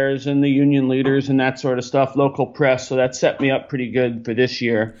party chairs and the union leaders and that sort of stuff, local press. So that set me up pretty good for this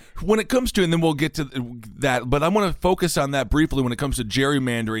year. When it comes to, and then we'll get to that, but I want to focus on that briefly when it comes to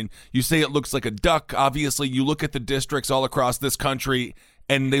gerrymandering. You say it looks like a duck. Obviously, you look at the districts all across this country,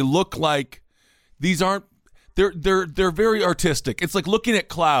 and they look like these aren't, they're very artistic. It's like looking at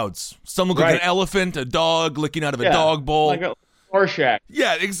clouds. Some look like an elephant, a dog licking out of a dog bowl. Like a Rorschach.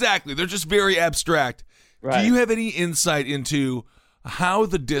 Yeah, exactly. They're just very abstract. Right. Do you have any insight into how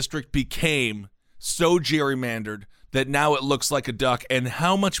the district became so gerrymandered that now it looks like a duck, and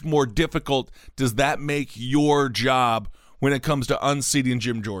how much more difficult does that make your job when it comes to unseating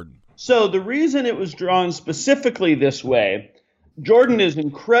Jim Jordan? So the reason it was drawn specifically this way, Jordan is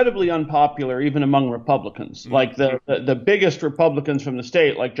incredibly unpopular even among Republicans. Mm-hmm. Like the biggest Republicans from the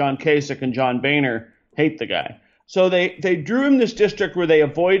state, like John Kasich and John Boehner, hate the guy. So they drew him this district where they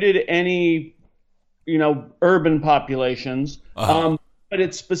avoided any urban populations. But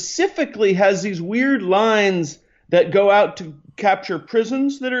it specifically has these weird lines that go out to capture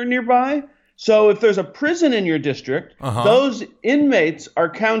prisons that are nearby. So if there's a prison in your district, those inmates are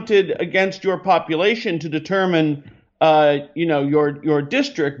counted against your population to determine, your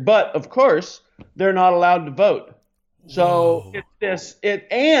district. But of course, they're not allowed to vote. So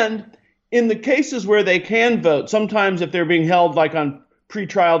and in the cases where they can vote, sometimes if they're being held like on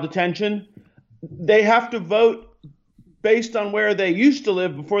pretrial detention, they have to vote based on where they used to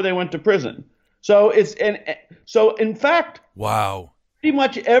live before they went to prison. So in fact, wow. Pretty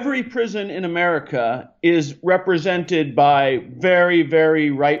much every prison in America is represented by very, very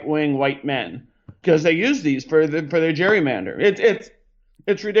right-wing white men because they use these for their gerrymander.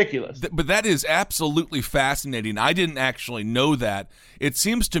 It's ridiculous. But that is absolutely fascinating. I didn't actually know that. It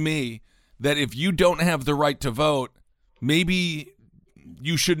seems to me that if you don't have the right to vote, maybe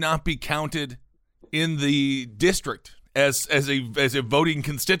you should not be counted in the district as a voting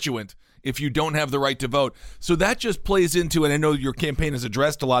constituent if you don't have the right to vote. So that just plays into, and I know your campaign has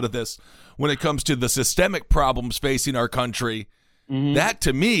addressed a lot of this when it comes to the systemic problems facing our country. That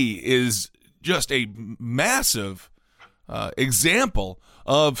to me is just a massive example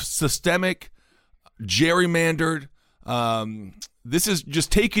of systemic, gerrymandered. This is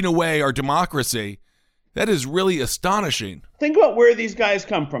just taking away our democracy. That is really astonishing. Think about where these guys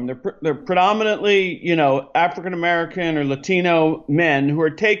come from. They're predominantly, African American or Latino men who are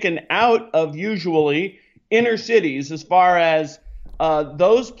taken out of usually inner cities as far as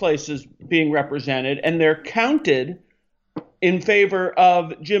those places being represented, and they're counted in favor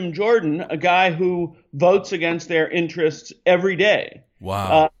of Jim Jordan, a guy who votes against their interests every day.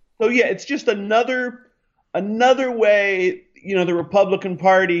 Wow. So yeah, it's just another way, the Republican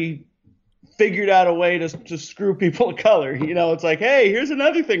Party figured out a way to screw people of color. It's like, hey, here's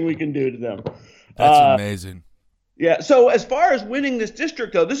another thing we can do to them. That's amazing. Yeah. So as far as winning this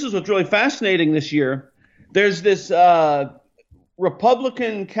district, though, this is what's really fascinating this year. There's this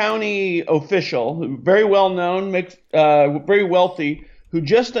Republican county official, very well known, very wealthy, who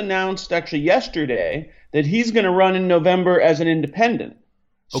just announced actually yesterday that he's going to run in November as an independent.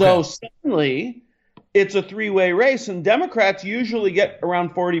 So suddenly it's a three-way race, and Democrats usually get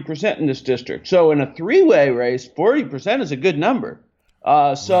around 40% in this district. So in a three-way race, 40% is a good number.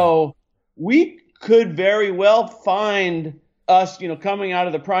 So we could very well find us, coming out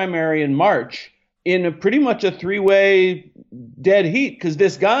of the primary in March in pretty much a three-way dead heat, because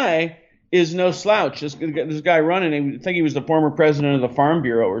this guy is no slouch. This guy running, I think he was the former president of the Farm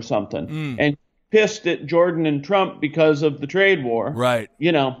Bureau or something, and pissed at Jordan and Trump because of the trade war. Right.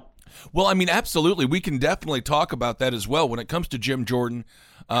 Well, I mean, absolutely. We can definitely talk about that as well. When it comes to Jim Jordan,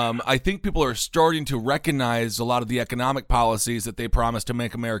 I think people are starting to recognize a lot of the economic policies that they promised to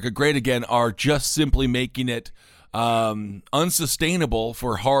make America great again are just simply making it unsustainable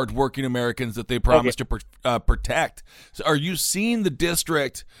for hard-working Americans that they promised to protect. So are you seeing the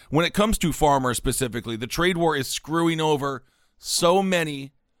district, when it comes to farmers specifically, the trade war is screwing over so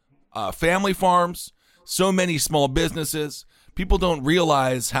many family farms, so many small businesses? People don't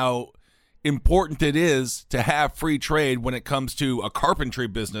realize how important it is to have free trade when it comes to a carpentry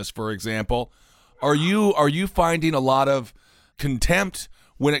business, for example. Are you finding a lot of contempt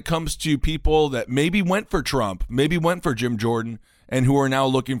when it comes to people that maybe went for Trump, maybe went for Jim Jordan, and who are now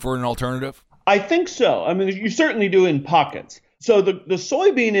looking for an alternative? I think so. I mean, you certainly do in pockets. So the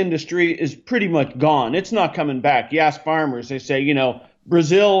soybean industry is pretty much gone. It's not coming back. You ask farmers, they say,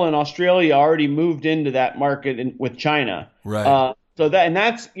 Brazil and Australia already moved into that market with China. Right.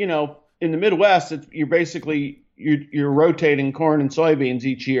 That's, in the Midwest, you're rotating corn and soybeans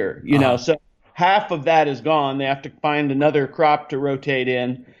each year, so half of that is gone. They have to find another crop to rotate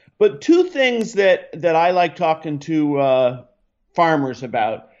in. But two things that I like talking to farmers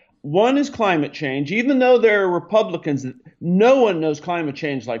about. One is climate change. Even though there are Republicans, no one knows climate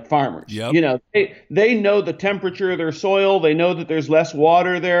change like farmers. Yep. They know the temperature of their soil. They know that there's less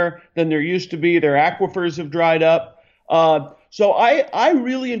water there than there used to be. Their aquifers have dried up. So I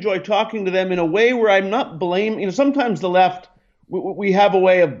really enjoy talking to them in a way where I'm not blaming. Sometimes the left, we have a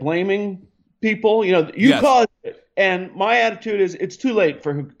way of blaming people. You caused it. And my attitude is it's too late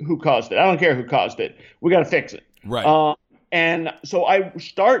for who caused it. I don't care who caused it. We got to fix it. Right. And so I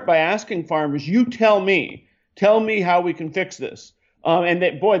start by asking farmers, you tell me how we can fix this. And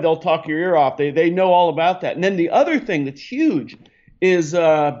they'll talk your ear off. They know all about that. And then the other thing that's huge is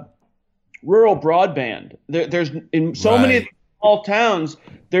rural broadband. There's in so many of the small towns,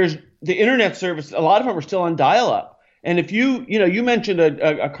 there's the internet service. A lot of them are still on dial-up. And if you mentioned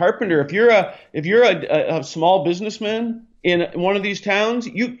a carpenter, if you're a small businessman in one of these towns,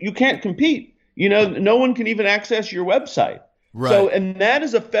 you can't compete. no one can even access your website. Right. So, and that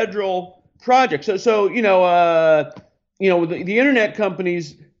is a federal project. So the internet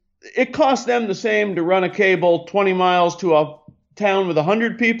companies, it costs them the same to run a cable 20 miles to a town with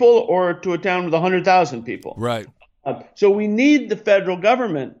 100 people or to a town with 100,000 people. Right. So we need the federal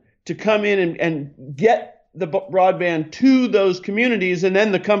government to come in and get the broadband to those communities, and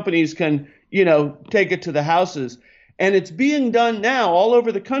then the companies can, take it to the houses. And it's being done now all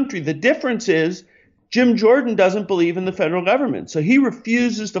over the country. The difference is Jim Jordan doesn't believe in the federal government. So he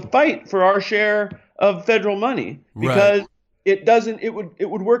refuses to fight for our share of federal money because it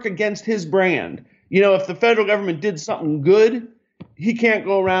would work against his brand. If the federal government did something good, he can't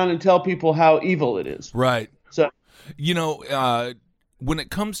go around and tell people how evil it is. Right. So, when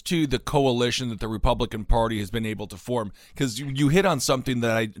it comes to the coalition that the Republican Party has been able to form, because you hit on something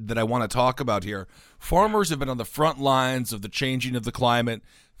that I want to talk about here. Farmers have been on the front lines of the changing of the climate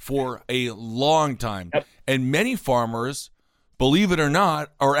for a long time. Yep. And many farmers, believe it or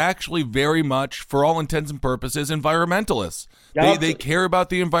not, are actually very much, for all intents and purposes, environmentalists. Yep. They care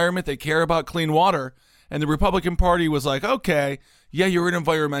about the environment. They care about clean water. And the Republican Party was like, okay, yeah, you're an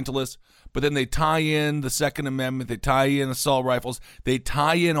environmentalist, but then they tie in the Second Amendment, they tie in assault rifles, they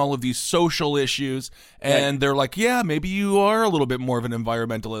tie in all of these social issues, and they're like, yeah, maybe you are a little bit more of an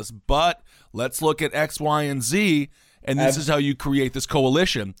environmentalist, but let's look at X, Y, and Z, and this is how you create this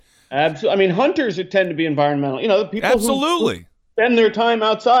coalition. Absolutely. I mean, hunters who tend to be environmental. The people Absolutely. who spend their time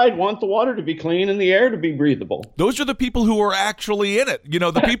outside want the water to be clean and the air to be breathable. Those are the people who are actually in it.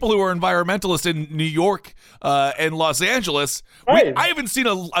 The people who are environmentalists in New York and Los Angeles. Right. I haven't seen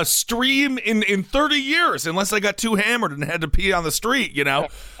a stream in 30 years unless I got too hammered and had to pee on the street, I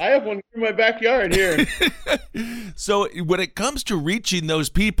have one in my backyard here. So when it comes to reaching those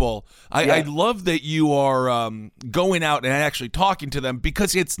people, I love that you are going out and actually talking to them,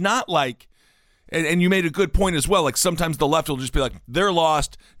 because it's not like, and you made a good point as well. Like sometimes the left will just be like, they're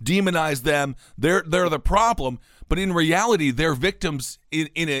lost, demonize them, they're the problem. But in reality, they're victims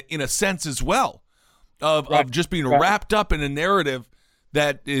in a sense as well of just being wrapped up in a narrative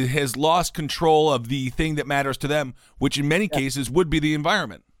that has lost control of the thing that matters to them, which in many cases would be the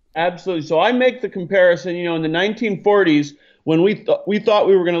environment. Absolutely. So I make the comparison. In the 1940s, when we thought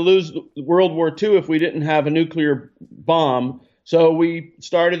we were going to lose World War II if we didn't have a nuclear bomb. So we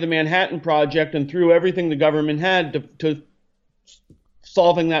started the Manhattan Project and threw everything the government had to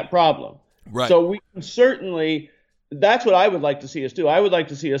solving that problem. Right. So we can certainly, that's what I would like to see us do. I would like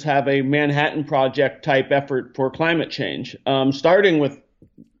to see us have a Manhattan Project type effort for climate change, starting with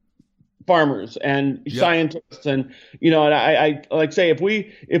farmers and scientists. And, and I like say, if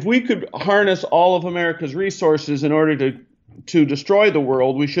we could harness all of America's resources in order to destroy the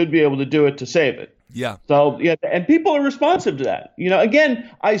world, we should be able to do it to save it. Yeah. So, and people are responsive to that. Again,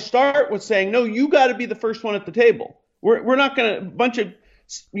 I start with saying, no, you got to be the first one at the table. We're not going to, a bunch of,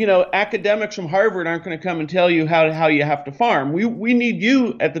 academics from Harvard aren't going to come and tell you how you have to farm. We need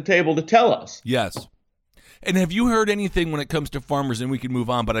you at the table to tell us. Yes. And have you heard anything when it comes to farmers, and we can move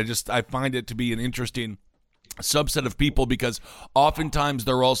on, but I find it to be an interesting subset of people, because oftentimes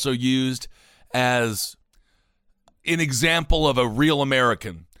they're also used as an example of a real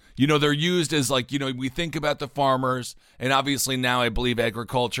American. They're used as like, we think about the farmers, and obviously now I believe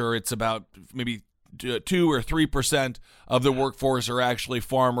agriculture, it's about maybe 2 or 3% of the workforce are actually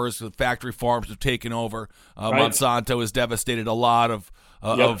farmers. The factory farms have taken over. Monsanto has devastated a lot of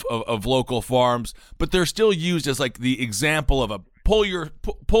local farms, but they're still used as like the example of a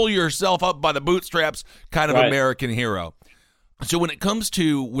pull yourself up by the bootstraps kind of American hero. So when it comes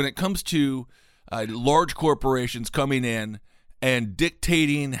to large corporations coming in and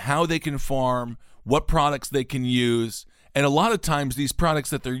dictating how they can farm, what products they can use, and a lot of times these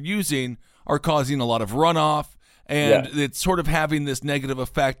products that they're using are causing a lot of runoff, and it's sort of having this negative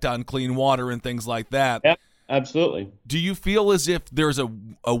effect on clean water and things like that. Yeah, absolutely. Do you feel as if there's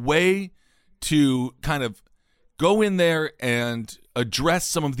a way to kind of go in there and address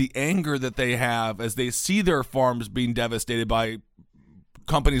some of the anger that they have as they see their farms being devastated by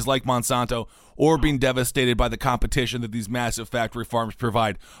companies like Monsanto, or being devastated by the competition that these massive factory farms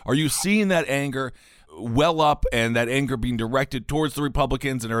provide? Are you seeing that anger well up, and that anger being directed towards the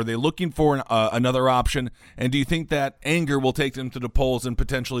Republicans, and are they looking for another option? And do you think that anger will take them to the polls and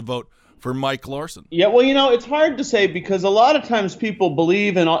potentially vote for Mike Larson? Yeah, well, it's hard to say, because a lot of times people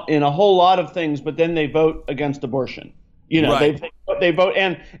believe in a whole lot of things, but then they vote against abortion. They vote,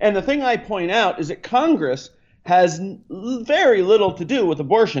 and the thing I point out is that Congress has very little to do with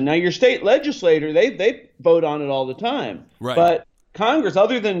abortion. Now, your state legislator, they vote on it all the time. Right. But Congress,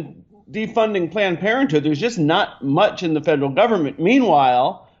 other than defunding Planned Parenthood, there's just not much in the federal government.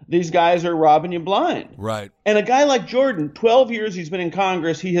 Meanwhile, these guys are robbing you blind. Right. And a guy like Jordan, 12 years he's been in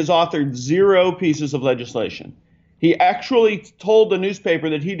Congress, he has authored 0 pieces of legislation. He actually told the newspaper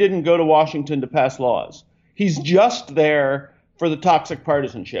that he didn't go to Washington to pass laws. He's just there for the toxic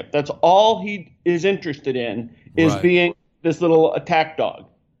partisanship. That's all he is interested in, is being this little attack dog,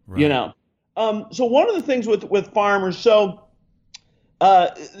 you know. So one of the things with farmers,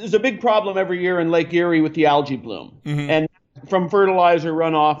 there's a big problem every year in Lake Erie with the algae bloom. And from fertilizer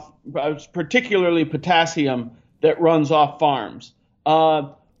runoff, particularly potassium that runs off farms.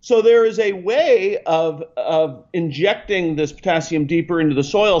 So there is a way of injecting this potassium deeper into the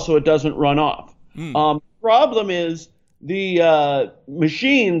soil so it doesn't run off. Problem is the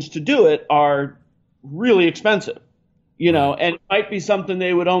machines to do it are really expensive, you know, and it might be something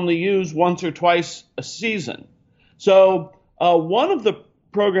they would only use once or twice a season. So one of the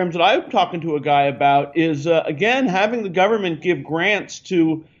programs that I'm talking to a guy about is, again, having the government give grants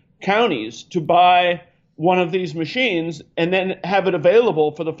to counties to buy one of these machines and then have it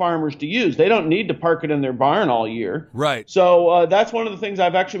available for the farmers to use. They don't need to park it in their barn all year. Right. So that's one of the things.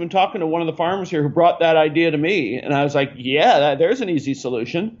 I've actually been talking to one of the farmers here who brought that idea to me. And I was like, yeah, there's an easy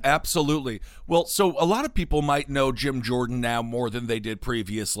solution. Absolutely. Well, so a lot of people might know Jim Jordan now more than they did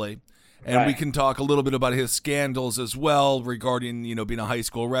previously. And we can talk a little bit about his scandals as well regarding, you know, being a high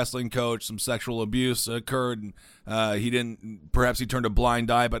school wrestling coach. Some sexual abuse occurred, and perhaps he turned a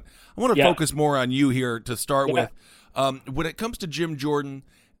blind eye. But I want to focus more on you here to start with. When it comes to Jim Jordan,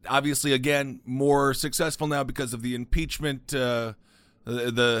 obviously, again, more successful now because of the impeachment, the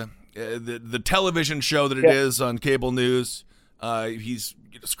television show that it is on cable news. He's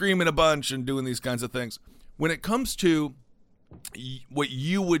screaming a bunch and doing these kinds of things. When it comes to what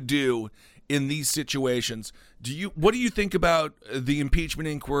you would do in these situations, what do you think about the impeachment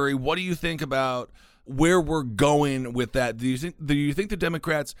inquiry? What do you think about where we're going with that? Do you think the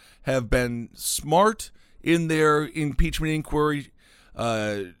Democrats have been smart in their impeachment inquiry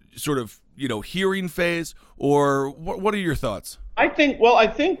sort of, you know, hearing phase, or what are your thoughts? I think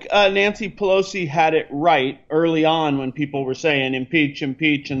Nancy Pelosi had it right early on when people were saying impeach,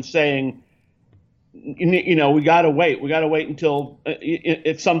 and saying, you know, we got to wait until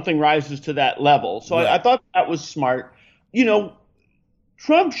if something rises to that level. So I thought that was smart. You know,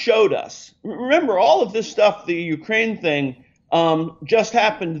 Trump showed us. Remember, all of this stuff, the Ukraine thing, just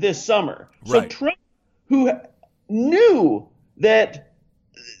happened this summer. So Trump, who knew that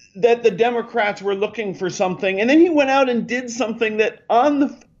the Democrats were looking for something, and then he went out and did something that on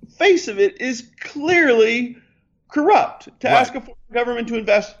the face of it is clearly corrupt, to ask a foreign government to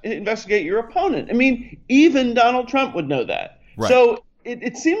investigate your opponent. I mean, even Donald Trump would know that. So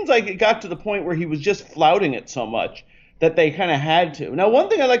it seems like it got to the point where he was just flouting it so much that they kind of had to. Now, one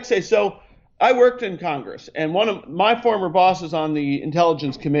thing I'd like to say, so I worked in Congress, and one of my former bosses on the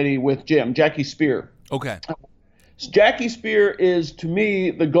Intelligence Committee with Jim, Jackie Spear. Okay. Jackie Spear is, to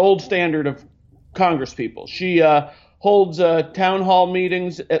me, the gold standard of Congress people. She holds town hall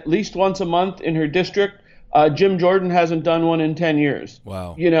meetings at least once a month in her district. Jim Jordan hasn't done one in 10 years.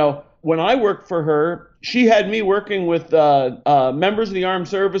 Wow. You know, when I worked for her, she had me working with members of the armed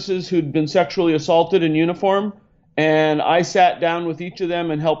services who'd been sexually assaulted in uniform. And I sat down with each of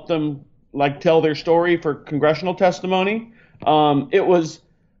them and helped them tell their story for congressional testimony. It was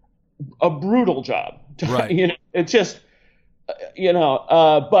a brutal job. Right. You know, it's just,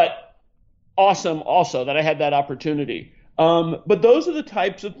 but awesome also that I had that opportunity. But those are the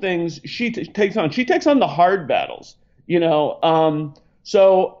types of things she takes on. She takes on the hard battles, you know.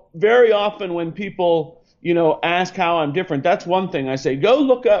 So very often when people, you know, ask how I'm different, that's one thing I say, go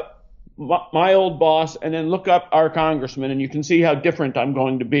look up my old boss and then look up our congressman and you can see how different I'm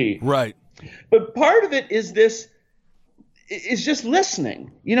going to be. Right. But part of it is just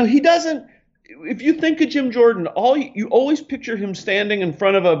listening. You know, he doesn't, if you think of Jim Jordan, you always picture him standing in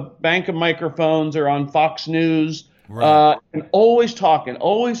front of a bank of microphones or on Fox News. Right. And always talking,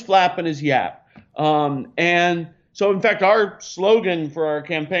 always flapping his yap. And so, in fact, our slogan for our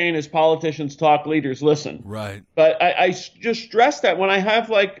campaign is politicians talk, leaders listen. Right. But I just stress that when I have,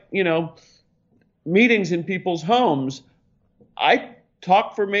 meetings in people's homes, I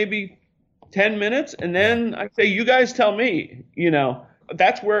talk for maybe 10 minutes and then I say, you guys tell me, you know.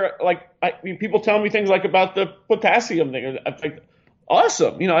 That's where, people tell me things about the potassium thing. I think,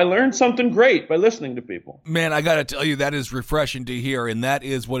 awesome. You know, I learned something great by listening to people. Man, I got to tell you, that is refreshing to hear, and that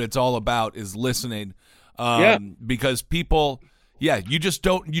is what it's all about, is listening. Because people, you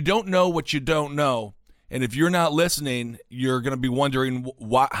don't know what you don't know, and if you're not listening, you're going to be wondering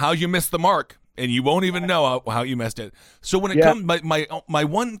how you missed the mark, and you won't even know how you missed it. So when it comes, my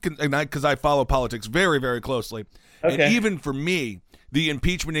one, because I follow politics very, very closely, and even for me, the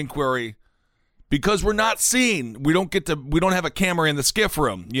impeachment inquiry because we're not seen. We don't have a camera in the skiff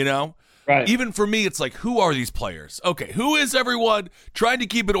room, you know? Right. Even for me, it's like, who are these players? Okay, who is everyone? Trying to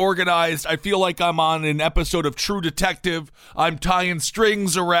keep it organized. I feel like I'm on an episode of True Detective. I'm tying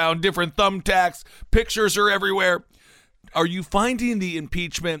strings around different thumbtacks. Pictures are everywhere. Are you finding the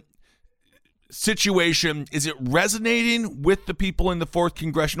impeachment situation, is it resonating with the people in the 4th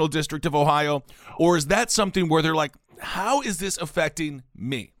Congressional District of Ohio? Or is that something where they're like, how is this affecting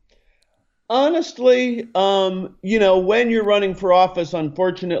me? Honestly, when you're running for office,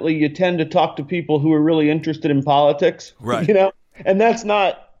 unfortunately, you tend to talk to people who are really interested in politics, right? And that's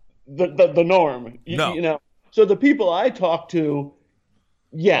not the norm, no. So the people I talk to,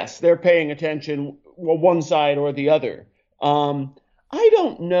 yes, they're paying attention, one side or the other. I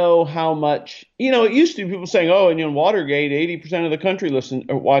don't know how much, it used to be people saying, oh, and in Watergate, 80% of the country listened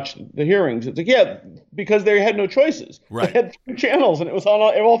or watched the hearings. It's like, yeah, because they had no choices. Right. They had 3 channels and it was on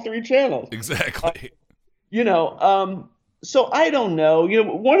all 3 channels. Exactly. So I don't know.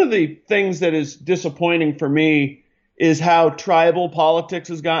 One of the things that is disappointing for me is how tribal politics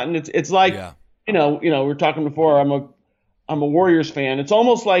has gotten. It's like, we were talking before, I'm a Warriors fan. It's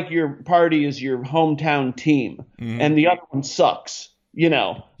almost like your party is your hometown team and the other one sucks.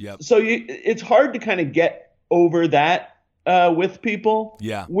 Yep. So it's hard to kind of get over that with people.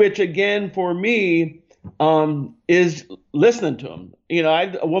 Yeah. Which again for me is listening to them.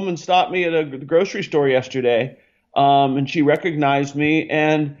 A woman stopped me at a grocery store yesterday, and she recognized me,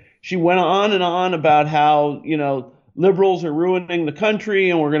 and she went on and on about how liberals are ruining the country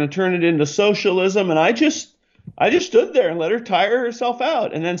and we're going to turn it into socialism, and I just stood there and let her tire herself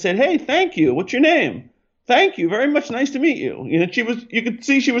out, and then said, "Hey, thank you. What's your name?" "Thank you very much. Nice to meet you." You could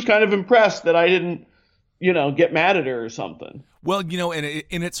see she was kind of impressed that I didn't, get mad at her or something. Well, and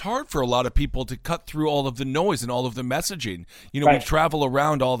it's hard for a lot of people to cut through all of the noise and all of the messaging. Right. We travel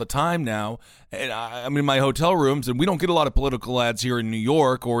around all the time now, and I'm in my hotel rooms, and we don't get a lot of political ads here in New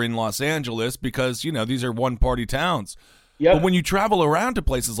York or in Los Angeles because, these are one-party towns. Yep. But when you travel around to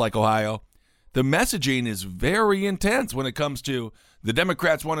places like Ohio, the messaging is very intense when it comes to the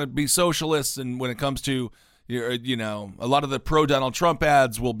Democrats want to be socialists, and when it comes to, a lot of the pro-Donald Trump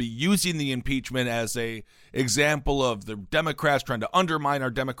ads will be using the impeachment as a example of the Democrats trying to undermine our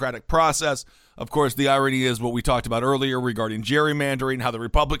democratic process. Of course, the irony is what we talked about earlier regarding gerrymandering, how the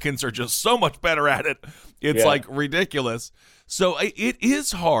Republicans are just so much better at it. It's like ridiculous. So it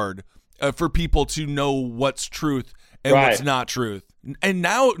is hard for people to know what's truth and what's not truth. And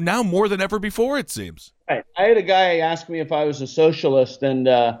now more than ever before, it seems. Right. I had a guy ask me if I was a socialist, and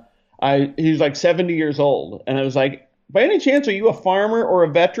he was like 70 years old. And I was like, by any chance, are you a farmer or a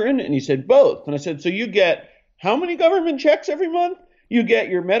veteran? And he said, both. And I said, so you get how many government checks every month? You get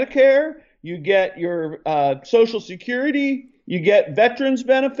your Medicare, you get your Social Security, you get veterans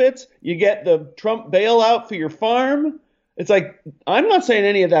benefits, you get the Trump bailout for your farm. It's like, I'm not saying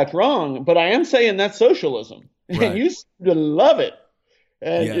any of that's wrong, but I am saying that's socialism. Right. And you seem to love it.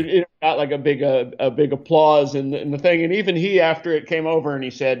 And it got like a big applause in the thing. And even he, after it came over, and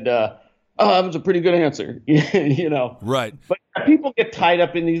he said, oh, that was a pretty good answer, Right. But people get tied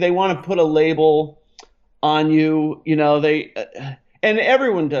up in these. They want to put a label on you, and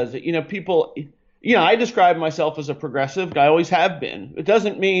everyone does it. People, I describe myself as a progressive. I always have been. It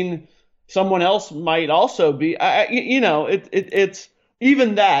doesn't mean someone else might also be. It's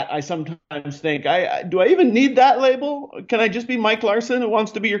even that I sometimes think, do I even need that label? Can I just be Mike Larson who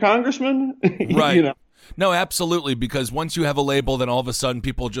wants to be your congressman? Right. No, absolutely. Because once you have a label, then all of a sudden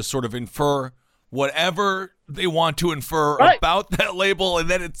people just sort of infer whatever they want to infer about that label. And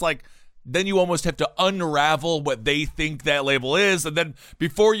then it's like, then you almost have to unravel what they think that label is. And then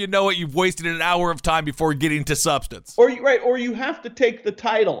before you know it, you've wasted an hour of time before getting to substance. Or you have to take the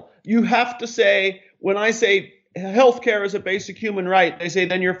title. You have to say, when I say healthcare is a basic human right, they say,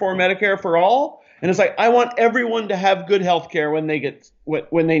 then you're for Medicare for all. And it's like, I want everyone to have good healthcare when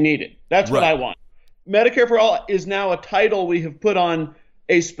they need it. That's what I want. Medicare for all is now a title we have put on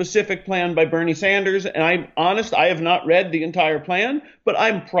a specific plan by Bernie Sanders. And I'm honest, I have not read the entire plan, but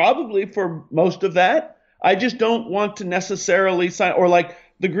I'm probably for most of that. I just don't want to necessarily sign, or like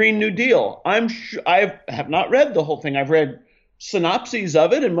the Green New Deal. I have not read the whole thing. I've read synopses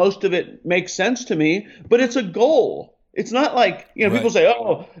of it, and most of it makes sense to me, but it's a goal. It's not like, Right. people say,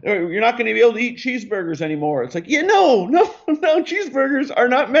 oh, you're not going to be able to eat cheeseburgers anymore. It's like, no, cheeseburgers are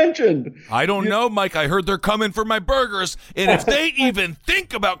not mentioned. I don't know, Mike. I heard they're coming for my burgers. And if they even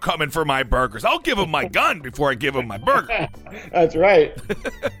think about coming for my burgers, I'll give them my gun before I give them my burger. That's right.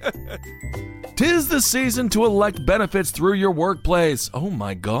 'Tis the season to elect benefits through your workplace. Oh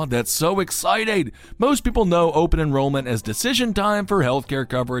my God, that's so exciting. Most people know open enrollment as decision time for healthcare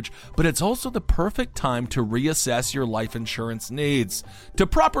coverage, but it's also the perfect time to reassess your life insurance needs. To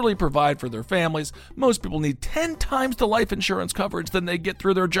properly provide for their families, most people need 10 times the life insurance coverage than they get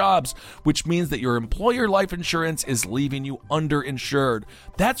through their jobs, which means that your employer life insurance is leaving you underinsured.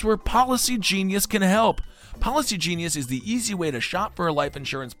 That's where Policy Genius can help. Policy Genius is the easy way to shop for a life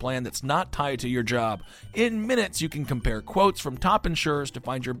insurance plan that's not tied to your job. In minutes, you can compare quotes from top insurers to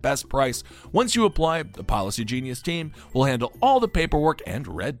find your best price. Once you apply, the Policy Genius team will handle all the paperwork and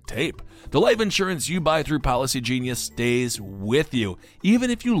red tape. The life insurance you buy through Policy Genius stays with you,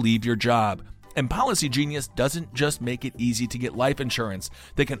 even if you leave your job. And Policy Genius doesn't just make it easy to get life insurance.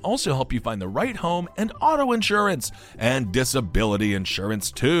 They can also help you find the right home and auto insurance and disability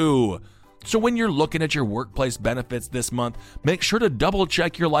insurance too. So when you're looking at your workplace benefits this month, make sure to double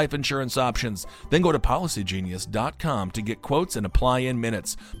check your life insurance options. Then go to PolicyGenius.com to get quotes and apply in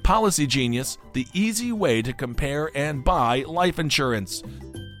minutes. Policy Genius, the easy way to compare and buy life insurance.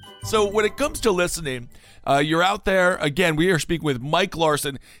 So when it comes to listening, you're out there. Again, we are speaking with Mike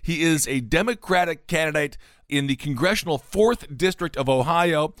Larson. He is a Democratic candidate in the congressional 4th District of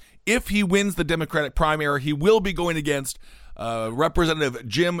Ohio. If he wins the Democratic primary, he will be going against Representative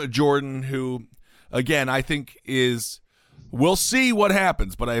Jim Jordan, who, again, I think we'll see what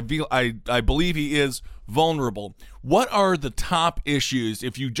happens, but I believe he is vulnerable. What are the top issues?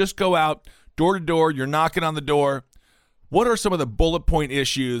 If you just go out door to door, you're knocking on the door, what are some of the bullet point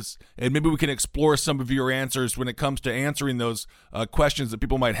issues? And maybe we can explore some of your answers when it comes to answering those questions that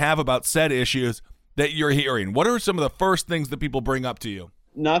people might have about said issues that you're hearing. What are some of the first things that people bring up to you?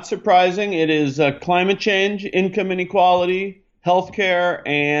 Not surprising. It is climate change, income inequality, healthcare,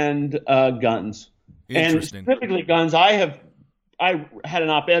 and guns. Interesting. And specifically guns. I had an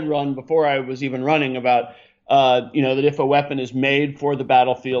op-ed run before I was even running about, that if a weapon is made for the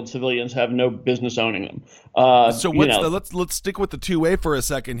battlefield, civilians have no business owning them. Let's stick with the 2A for a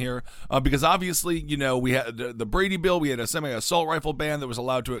second here, because obviously, we had the Brady bill. We had a semi-assault rifle ban that was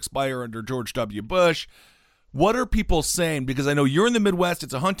allowed to expire under George W. Bush. What are people saying? Because I know you're in the Midwest.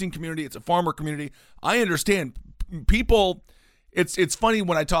 It's a hunting community. It's a farmer community. I understand people. It's funny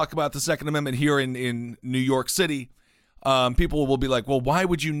when I talk about the Second Amendment here in New York City. People will be like, well, why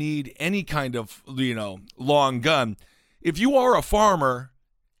would you need any kind of, long gun? If you are a farmer,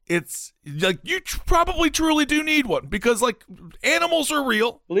 it's like you probably truly do need one because animals are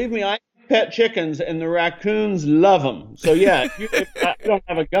real. Believe me, I pet chickens and the raccoons love them. So yeah, if I don't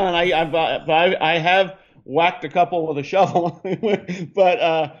have a gun. I have whacked a couple with a shovel, but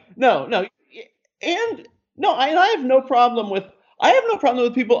I have no problem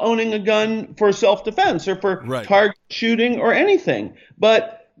with people owning a gun for self-defense or for target shooting or anything.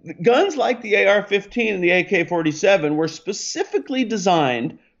 But guns like the AR-15 and the AK-47 were specifically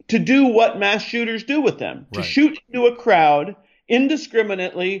designed to do what mass shooters do with them, to shoot into a crowd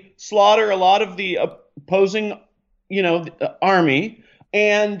indiscriminately, slaughter a lot of the opposing, army,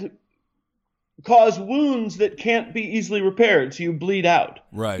 and cause wounds that can't be easily repaired, so you bleed out.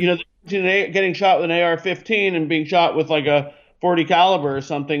 Right. Getting shot with an AR-15 and being shot with a 40 caliber or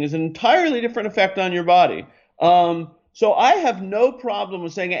something is an entirely different effect on your body. So I have no problem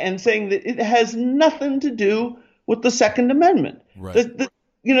with saying that it has nothing to do with the Second Amendment. Right.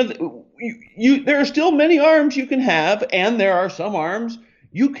 There are still many arms you can have, and there are some arms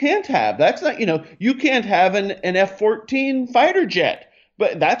you can't have. That's not, you can't have an F-14 fighter jet.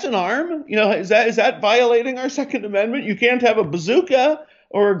 But that's an arm. Is that violating our Second Amendment? You can't have a bazooka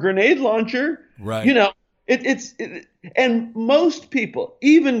or a grenade launcher. Right. And most people,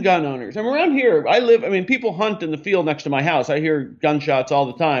 even gun owners, around here, people hunt in the field next to my house. I hear gunshots all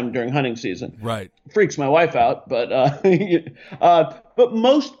the time during hunting season. Right. Freaks my wife out, but but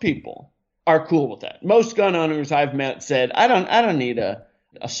most people are cool with that. Most gun owners I've met said, I don't need a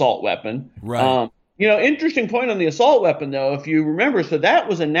assault weapon. Right. Interesting point on the assault weapon, though, if you remember, so that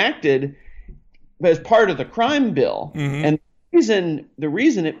was enacted as part of the crime bill. Mm-hmm. And the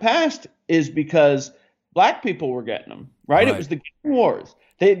reason it passed is because black people were getting them, right? It was the gang wars.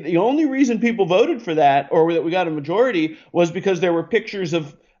 The only reason people voted for that, or that we got a majority, was because there were pictures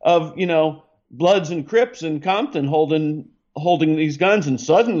of Bloods and Crips in Compton holding these guns, and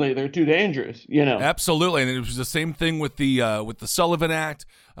suddenly they're too dangerous, Absolutely, and it was the same thing with the Sullivan Act.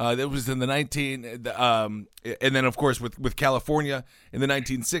 That was in the and then of course with California in the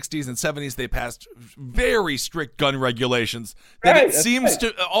 1960s and 70s, they passed very strict gun regulations. That it seems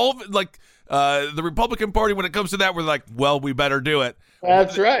to all of like the Republican Party, when it comes to that, we're like, well, we better do it.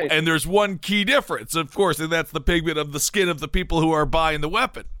 That's right. And there's one key difference, of course, and that's the pigment of the skin of the people who are buying the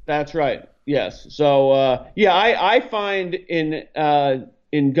weapon. That's right. Yes. So I find in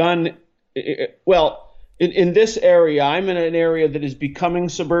gun in this area, I'm in an area that is becoming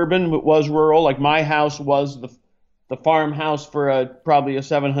suburban, but was rural. Like my house was the farmhouse for probably a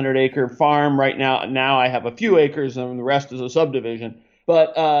 700-acre farm. Right now I have a few acres, and the rest is a subdivision.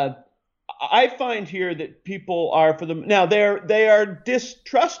 But I find here that people are they are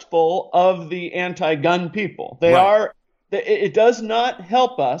distrustful of the anti-gun people. They are. It does not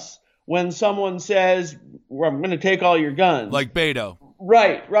help us when someone says, well, "I'm going to take all your guns," like Beto.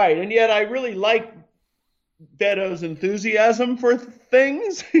 Right. And yet, I really like Beto's enthusiasm for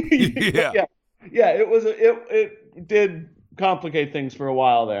things. Yeah. It did complicate things for a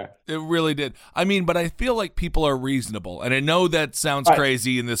while there. It really did. I mean, but I feel like people are reasonable, and I know that sounds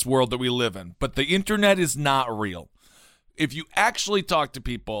crazy in this world that we live in, but the internet is not real. If you actually talk to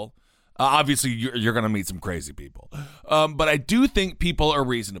people, obviously you're going to meet some crazy people, but I do think people are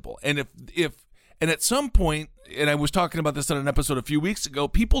reasonable, and and at some point, and I was talking about this on an episode a few weeks ago,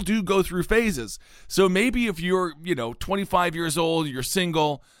 people do go through phases. So maybe if you're 25 years old, you're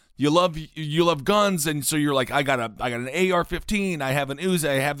single, you love guns, and so you're like, I got an AR-15, I have an Uzi,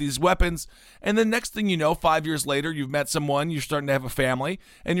 I have these weapons, and then next thing you know, 5 years later, you've met someone, you're starting to have a family,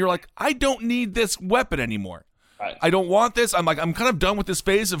 and you're like, I don't need this weapon anymore. Right. I don't want this. I'm kind of done with this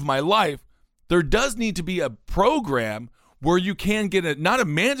phase of my life. There does need to be a program where you can get not a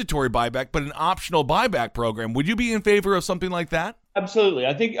mandatory buyback, but an optional buyback program. Would you be in favor of something like that? Absolutely.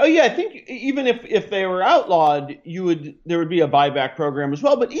 I think even if they were outlawed, there would be a buyback program as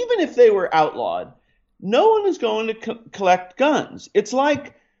well. But even if they were outlawed, no one is going to collect guns. It's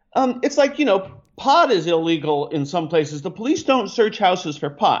like pot is illegal in some places. The police don't search houses for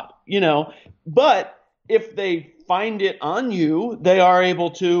pot, but if they find it on you, they are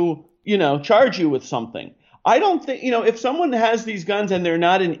able to, charge you with something. I don't think, if someone has these guns and they're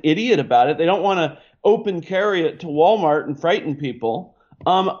not an idiot about it, they don't want to open carry it to Walmart and frighten people.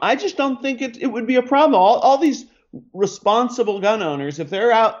 I just don't think it would be a problem. All these responsible gun owners, if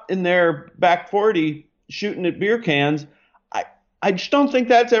they're out in their back 40 shooting at beer cans, I just don't think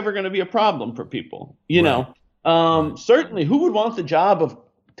that's ever going to be a problem for people. Certainly, who would want the job of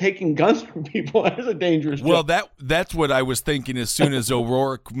taking guns from people? That is a dangerous job. Well, that's what I was thinking as soon as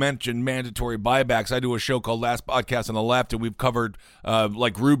O'Rourke mentioned mandatory buybacks. I do a show called Last Podcast on the Left, and we've covered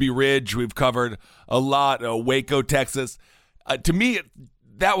like Ruby Ridge. We've covered a lot, Waco, Texas. To me,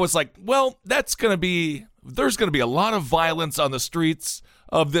 that was like, well, there's going to be a lot of violence on the streets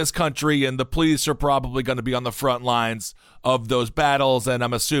of this country, and the police are probably going to be on the front lines of those battles, and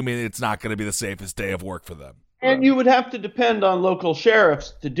I'm assuming it's not going to be the safest day of work for them. And you would have to depend on local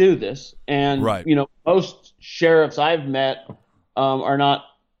sheriffs to do this. And, most sheriffs I've met are not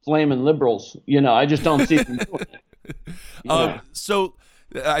flaming liberals. I just don't see them doing it. So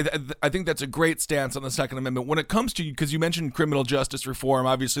I think that's a great stance on the Second Amendment. When it comes to, because you mentioned criminal justice reform,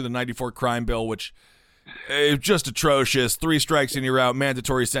 obviously the 94 crime bill, which is just atrocious. 3 strikes and you're out,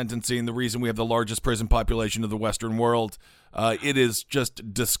 mandatory sentencing, the reason we have the largest prison population of the Western world. It is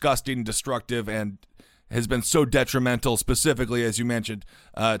just disgusting, destructive, and has been so detrimental, specifically, as you mentioned,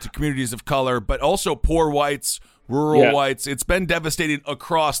 to communities of color, but also poor whites, rural whites. It's been devastating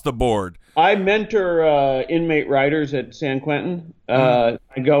across the board. I mentor inmate writers at San Quentin. I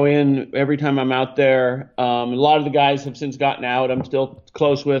go in every time I'm out there. A lot of the guys have since gotten out. I'm still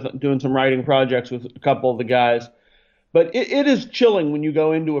close with doing some writing projects with a couple of the guys. But it is chilling when you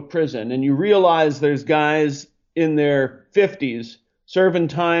go into a prison and you realize there's guys in their 50s serving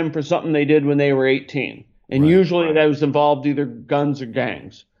time for something they did when they were 18. And usually that was involved either guns or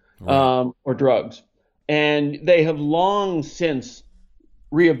gangs or drugs. And they have long since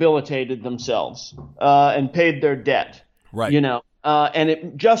rehabilitated themselves and paid their debt. Right. And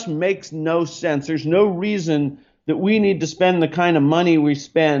it just makes no sense. There's no reason that we need to spend the kind of money we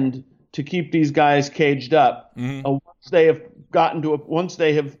spend to keep these guys caged up once they have once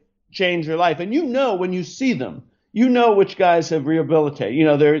they have changed their life. And when you see them, which guys have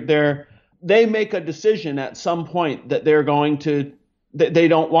rehabilitated. They make a decision at some point that they're going to, that they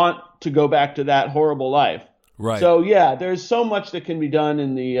don't want to go back to that horrible life. Right. So there's so much that can be done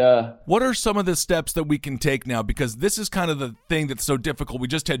in the. What are some of the steps that we can take now? Because this is kind of the thing that's so difficult. We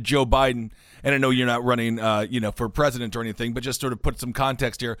just had Joe Biden, and I know you're not running, for president or anything, but just sort of put some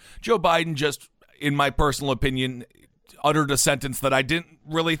context here. Joe Biden just, in my personal opinion, uttered a sentence that I didn't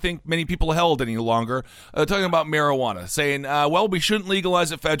really think many people held any longer, talking about marijuana, saying, well, we shouldn't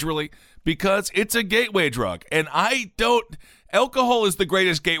legalize it federally because it's a gateway drug. And alcohol is the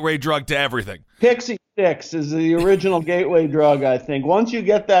greatest gateway drug to everything. Pixie Stix is the original gateway drug, I think. Once you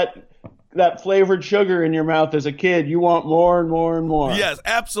get that flavored sugar in your mouth as a kid, you want more and more and more. Yes,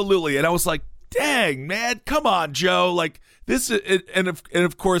 absolutely. And I was like, dang, man, come on, Joe. Like this, and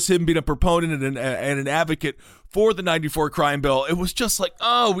of course, him being a proponent and an advocate for the 94 crime bill, it was just like,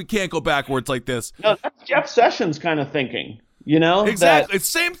 oh, we can't go backwards like this. No, that's Jeff Sessions kind of thinking, you know? Exactly. It's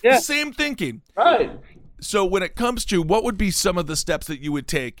same thinking. Right. So when it comes to what would be some of the steps that you would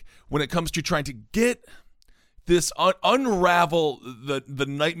take when it comes to trying to get this unravel the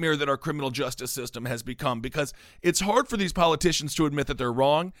nightmare that our criminal justice system has become, because it's hard for these politicians to admit that they're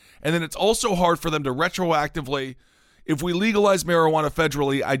wrong, and then it's also hard for them to retroactively, if we legalize marijuana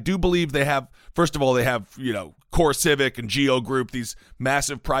federally, I do believe they have, first of all, they have, Core Civic and Geo Group, these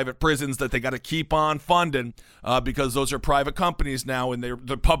massive private prisons that they got to keep on funding because those are private companies now, and they're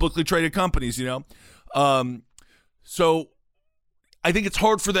publicly traded companies, So I think it's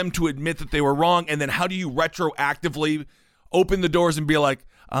hard for them to admit that they were wrong, and then how do you retroactively open the doors and be like,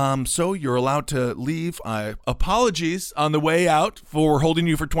 so you're allowed to leave. Apologies on the way out for holding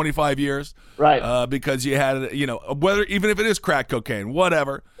you for 25 years. Right. Because you had, whether even if it is crack cocaine,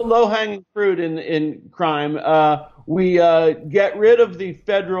 whatever. The low-hanging fruit in crime. We get rid of the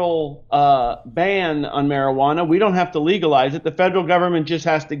federal ban on marijuana. We don't have to legalize it. The federal government just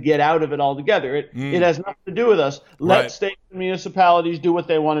has to get out of it altogether. It has nothing to do with us. Let states and municipalities do what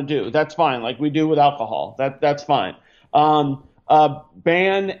they want to do. That's fine, like we do with alcohol. That's fine.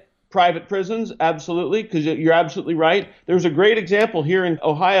 Ban private prisons, absolutely, because you're absolutely right. There's a great example here in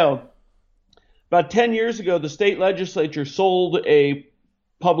Ohio. About 10 years ago, the state legislature sold a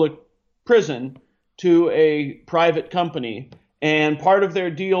public prison to a private company, and part of their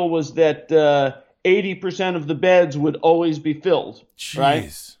deal was that 80% of the beds would always be filled. Jeez.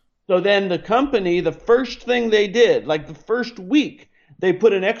 Right? So then the company, the first thing they did, like the first week, they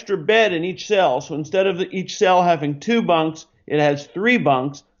put an extra bed in each cell. So instead of each cell having 2 bunks, it has 3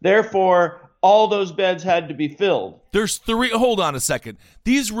 bunks. Therefore, all those beds had to be filled. There's 3. Hold on a second.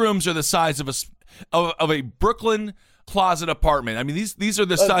 These rooms are the size of a Brooklyn closet apartment. I mean, these are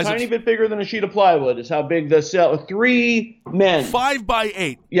the size a tiny bit bigger than a sheet of plywood is how big the cell. 3 men. 5 by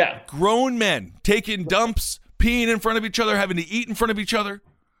 8. Yeah. Grown men taking dumps, peeing in front of each other, having to eat in front of each other.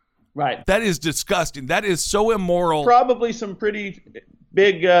 Right. That is disgusting. That is so immoral. Probably some pretty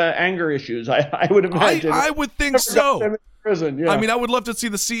big anger issues, I would imagine. I would think so. Prison, yeah. I mean, I would love to see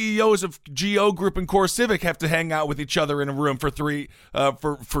the CEOs of Geo Group and Core Civic have to hang out with each other in a room for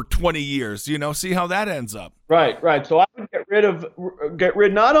 20 years. See how that ends up. Right. So I would get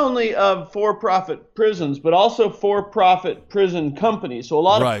rid not only of for-profit prisons, but also for-profit prison companies. So a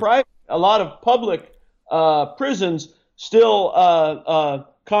lot of public prisons still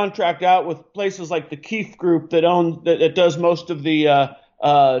contract out with places like the Keefe Group that does most of the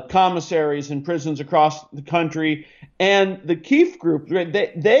commissaries in prisons across the country. And the Keefe Group,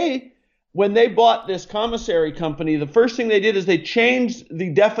 they when they bought this commissary company, the first thing they did is they changed the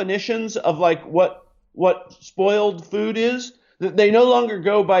definitions of like what spoiled food is. They no longer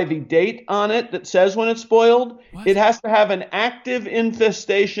go by the date on it that says when it's spoiled. What? It has to have an active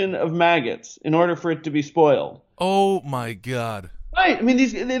infestation of maggots in order for it to be spoiled. Oh my God. Right. I mean,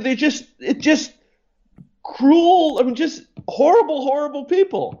 they're just cruel. I mean, just horrible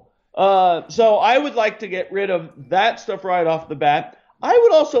people. So I would like to get rid of that stuff right off the bat. I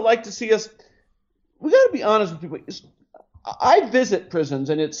would also like to see us. We got to be honest with people. I visit prisons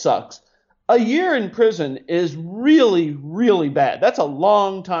and it sucks. A year in prison is really, really bad. That's a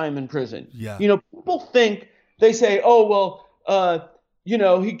long time in prison. Yeah. People think, they say, oh, well,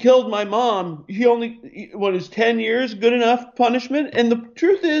 he killed my mom. Is 10 years good enough punishment? And the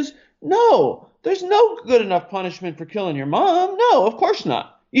truth is, no, there's no good enough punishment for killing your mom. No, of course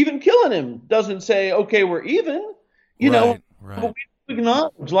not. Even killing him doesn't say, okay, we're even. Right. But we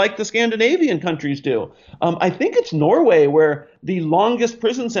acknowledge, like the Scandinavian countries do. I think it's Norway where the longest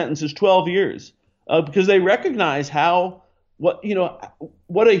prison sentence is 12 years because they recognize what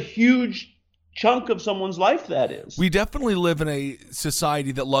a huge chunk of someone's life that is. We definitely live in a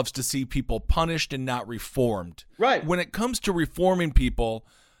society that loves to see people punished and not reformed. Right. When it comes to reforming people,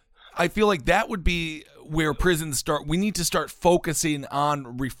 I feel like that would be where prisons start. We need to start focusing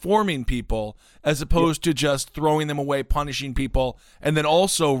on reforming people as opposed to just throwing them away, punishing people, and then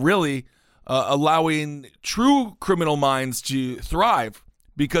also really allowing true criminal minds to thrive,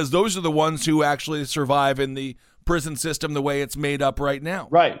 because those are the ones who actually survive in the prison system the way it's made up right now.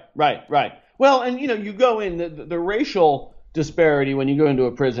 Right. Well, and you go in the racial disparity when you go into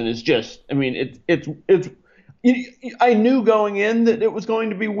a prison is just, I mean, it's. I knew going in that it was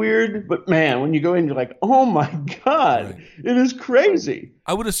going to be weird, but man, when you go in, you're like, oh my God, right. It is crazy.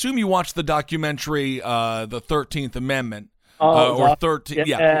 I would assume you watched the documentary, The 13th Amendment, or 13.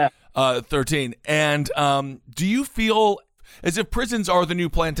 Yeah. 13. And do you feel as if prisons are the new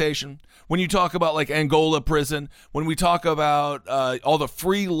plantation? When you talk about like Angola prison, when we talk about all the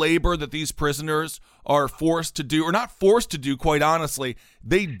free labor that these prisoners are forced to do, or not forced to do, quite honestly,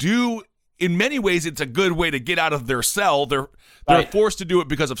 they do. In many ways, it's a good way to get out of their cell. They're right. forced to do it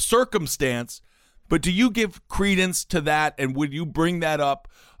because of circumstance. But do you give credence to that, and would you bring that up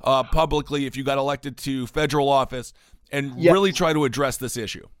publicly if you got elected to federal office and really try to address this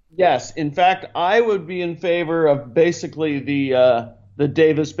issue? Yes. In fact, I would be in favor of basically the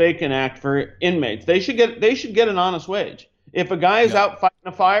Davis-Bacon Act for inmates. They should get an honest wage. If a guy is out fighting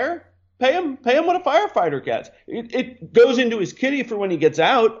a fire, pay him what a firefighter gets. It goes into his kitty for when he gets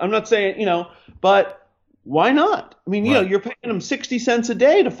out. I'm not saying, but why not? I mean, you're paying him 60 cents a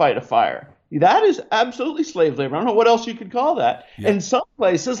day to fight a fire. That is absolutely slave labor. I don't know what else you could call that. Yeah. And some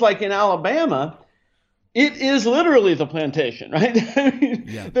places, like in Alabama, it is literally the plantation, right? I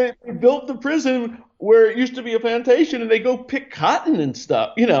mean, they built the prison where it used to be a plantation, and they go pick cotton and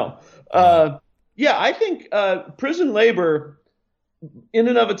stuff, I think prison labor in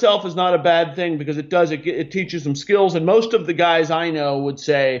and of itself is not a bad thing, because it teaches them skills. And most of the guys I know would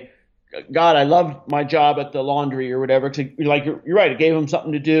say, God, I loved my job at the laundry or whatever. Like, you're right. It gave them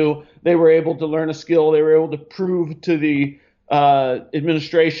something to do. They were able to learn a skill. They were able to prove to the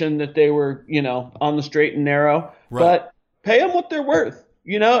administration that they were, on the straight and narrow. Right. But pay them what they're worth,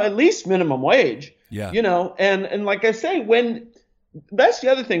 at least minimum wage. Yeah. And like I say, that's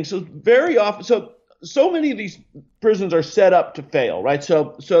the other thing. So very often, so many of these prisons are set up to fail, right?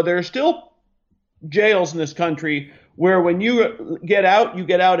 So there are still jails in this country where when you get out,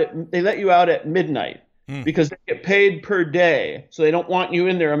 they let you out at midnight because they get paid per day. So they don't want you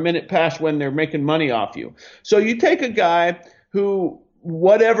in there a minute past when they're making money off you. So you take a guy who,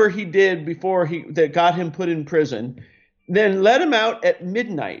 whatever he did before that got him put in prison, then let him out at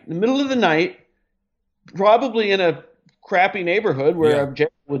midnight, in the middle of the night, probably in a crappy neighborhood where a jail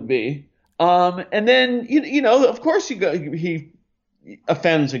would be. And then, of course he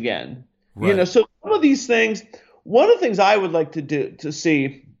offends again, right. So some of these things, one of the things I would like to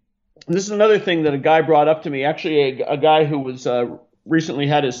see, and this is another thing that a guy brought up to me, actually a guy who was recently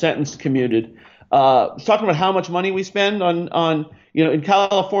had his sentence commuted, was talking about how much money we spend on in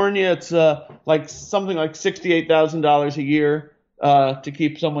California, it's like something like $68,000 a year to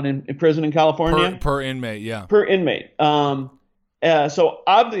keep someone in prison in California. Per inmate, yeah. Per inmate. So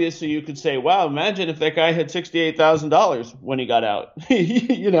obviously you could say, wow, imagine if that guy had $68,000 when he got out.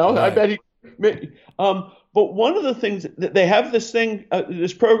 Right. I bet he. But one of the things that they have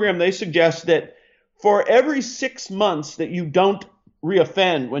this program, they suggest that for every 6 months that you don't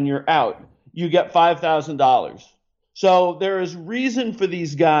reoffend when you're out, you get $5,000. So there is reason for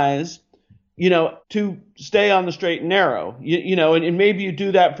these guys, to stay on the straight and narrow, and maybe you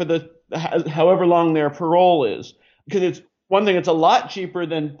do that for however long their parole is, because it's one thing, it's a lot cheaper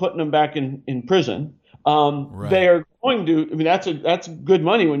than putting them back in prison. Right. They are going to, that's good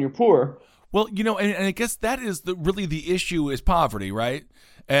money when you're poor. Well, and I guess that is really the issue is poverty, right?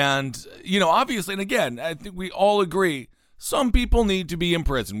 And, obviously, and again, I think we all agree, some people need to be in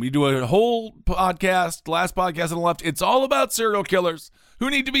prison. We do a whole podcast, last podcast on the left, it's all about serial killers who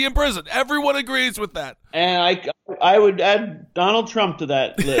need to be in prison. Everyone agrees with that. And I would add Donald Trump to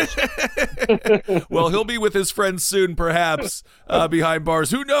that list. Well, he'll be with his friends soon, perhaps, behind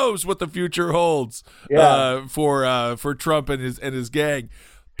bars. Who knows what the future holds for Trump and his gang.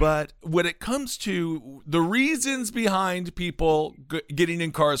 But when it comes to the reasons behind people getting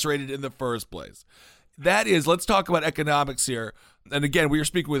incarcerated in the first place, that is, let's talk about economics here. And again, we are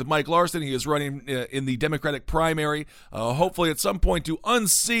speaking with Mike Larson. He is running in the Democratic primary, hopefully at some point to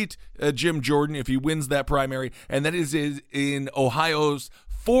unseat Jim Jordan if he wins that primary. And that is in Ohio's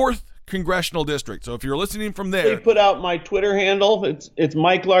 4th congressional district. So if you're listening from there. They put out my Twitter handle. It's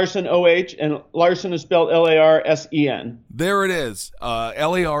Mike Larson OH, and Larson is spelled Larsen. There it is,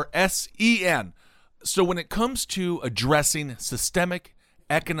 Larsen. So when it comes to addressing systemic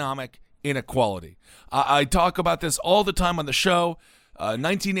economic inequality, I talk about this all the time on the show.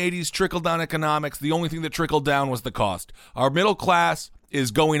 1980s trickle-down economics, the only thing that trickled down was the cost. Our middle class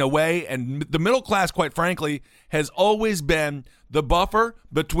is going away, and the middle class, quite frankly, has always been the buffer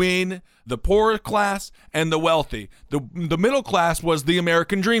between the poor class and the wealthy. The middle class was the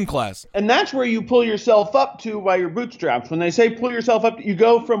American dream class. And that's where you pull yourself up to by your bootstraps. When they say pull yourself up, you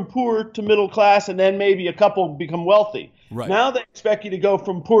go from poor to middle class, and then maybe a couple become wealthy. Right. Now they expect you to go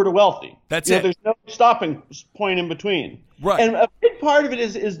from poor to wealthy. That's it. There's no stopping point in between. Right. And a big part of it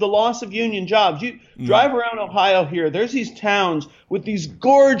is the loss of union jobs. You drive around Ohio here, there's these towns with these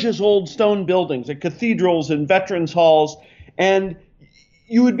gorgeous old stone buildings, like cathedrals and veterans halls, and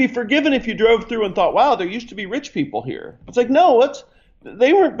you would be forgiven if you drove through and thought, wow, there used to be rich people here. It's like, no,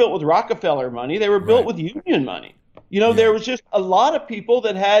 they weren't built with Rockefeller money. They were built with union money. There was just a lot of people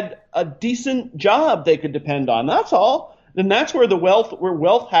that had a decent job they could depend on. That's all. And that's where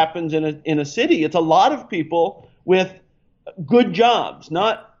wealth happens in a city. It's a lot of people with good jobs,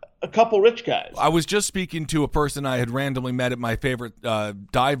 not a couple rich guys. I was just speaking to a person I had randomly met at my favorite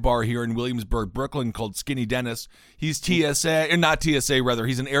dive bar here in Williamsburg, Brooklyn, called Skinny Dennis. He's TSA, or not TSA, rather.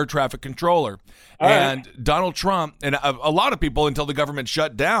 He's an air traffic controller. And Donald Trump, and a lot of people until the government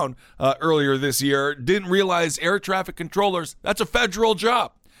shut down earlier this year, didn't realize air traffic controllers, that's a federal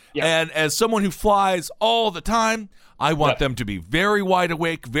job. Yeah. And as someone who flies all the time, I want them to be very wide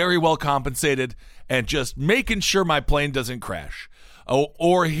awake, very well compensated, and just making sure my plane doesn't crash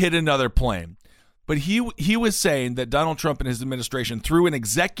or hit another plane. But he was saying that Donald Trump and his administration, through an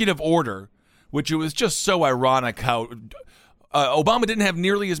executive order, which it was just so ironic how Obama didn't have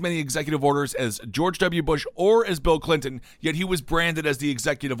nearly as many executive orders as George W. Bush or as Bill Clinton, yet he was branded as the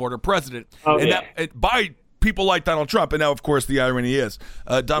executive order president. By people like Donald Trump. And now, of course, the irony is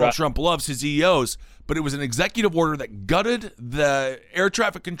Donald Trump loves his EOs, but it was an executive order that gutted the air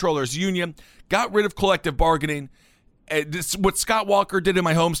traffic controllers union, got rid of collective bargaining. This, what Scott Walker did in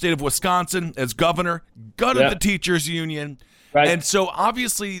my home state of Wisconsin as governor, gutted the teachers union. Right. And so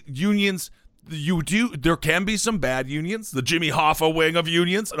obviously unions, there can be some bad unions, the Jimmy Hoffa wing of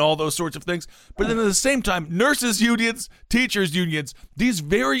unions and all those sorts of things. But then at the same time, nurses unions, teachers unions, these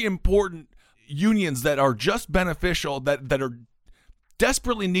very important unions that are just beneficial, that are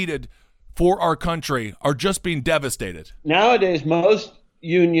desperately needed for our country, are just being devastated. Nowadays, most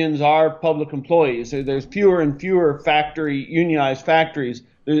unions are public employees. There's fewer and fewer unionized factories.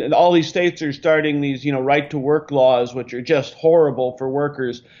 All these states are starting these, right to work laws, which are just horrible for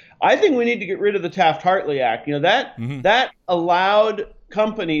workers. I think we need to get rid of the Taft-Hartley Act. That allowed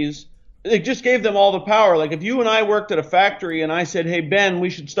companies, it just gave them all the power. Like if you and I worked at a factory and I said, hey, Ben, we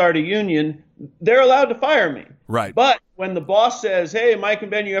should start a union, they're allowed to fire me. Right. But when the boss says, hey, Mike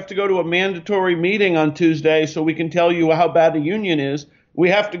and Ben, you have to go to a mandatory meeting on Tuesday so we can tell you how bad the union is, we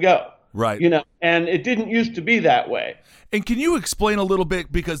have to go. Right. And it didn't used to be that way. And can you explain a little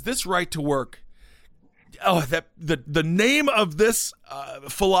bit, because this right to work, the name of this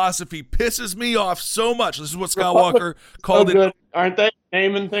philosophy pisses me off so much. This is what Scott Walker called it. Good, aren't they?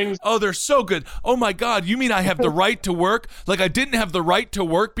 Naming things. Oh, they're so good. Oh my God, you mean I have the right to work? Like I didn't have the right to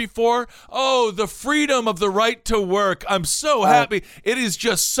work before? Oh, the freedom of the right to work. I'm so happy. It is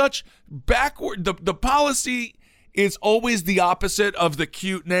just such backward. The policy is always the opposite of the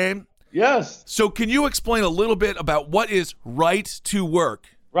cute name. Yes. So can you explain a little bit about what is right to work?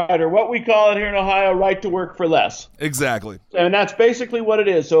 Right, or what we call it here in Ohio, right to work for less. Exactly. And that's basically what it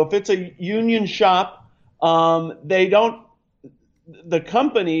is. So if it's a union shop, the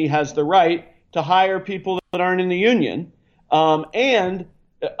company has the right to hire people that aren't in the union. And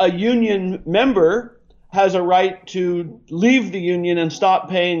a union member has a right to leave the union and stop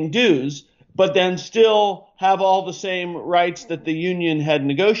paying dues, but then still have all the same rights that the union had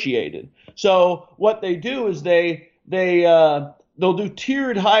negotiated. So what they do is they'll do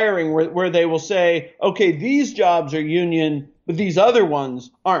tiered hiring where they will say, okay, these jobs are union, but these other ones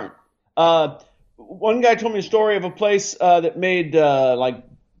aren't. One guy told me a story of a place that made like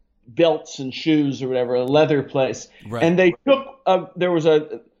belts and shoes or whatever, a leather place. Right. And they took,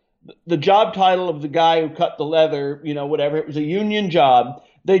 the job title of the guy who cut the leather, whatever, it was a union job.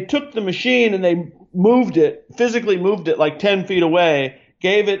 They took the machine and they physically moved it like 10 feet away,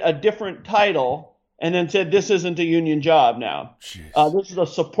 gave it a different title, and then said, this isn't a union job now. This is a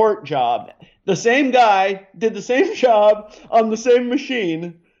support job. The same guy did the same job on the same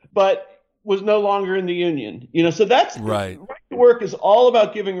machine, but was no longer in the union. So that's right to work is all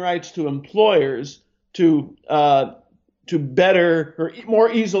about giving rights to employers to better or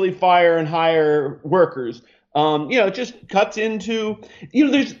more easily fire and hire workers. It just cuts into,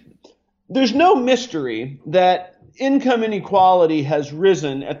 there's no mystery that income inequality has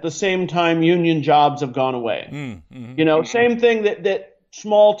risen at the same time union jobs have gone away. Same thing that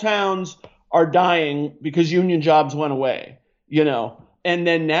small towns are dying because union jobs went away. And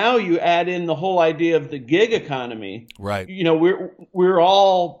then now you add in the whole idea of the gig economy. Right. We're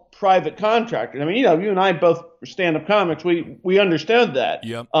all private contractors. I mean, you and I both stand-up comics. We understand that.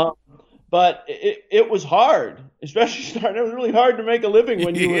 Yep. But it was hard, especially starting. It was really hard to make a living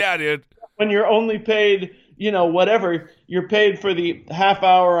when when you're only paid, whatever. You're paid for the half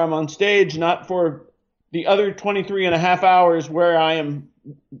hour I'm on stage, not for the other 23 and a half hours where I am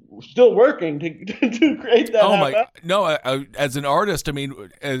still working to create that. Oh my! No, as an artist, I mean,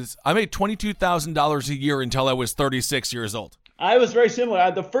 I made $22,000 a year until I was 36 years old. I was very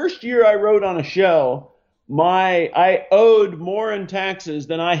similar. The first year I wrote on a show, I owed more in taxes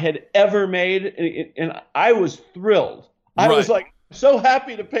than I had ever made, and I was thrilled. I was like, so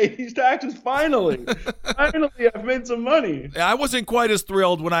happy to pay these taxes. Finally, I've made some money. I wasn't quite as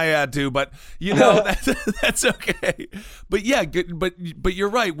thrilled when I had to, but that's okay. But yeah, but you're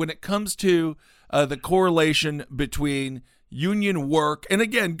right when it comes to the correlation between union work and,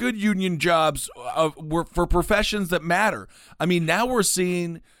 again, good union jobs for professions that matter. I mean, now we're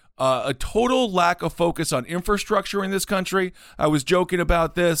seeing a total lack of focus on infrastructure in this country. I was joking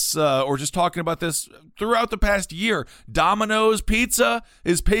about this or just talking about this throughout the past year. Domino's Pizza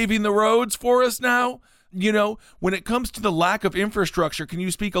is paving the roads for us now. When it comes to the lack of infrastructure, can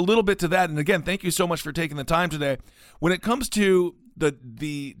you speak a little bit to that? And again, thank you so much for taking the time today. When it comes to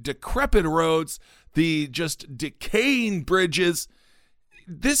the decrepit roads, the just decaying bridges,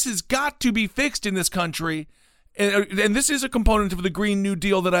 this has got to be fixed in this country. And this is a component of the Green New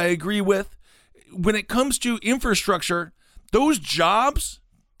Deal that I agree with. When it comes to infrastructure, those jobs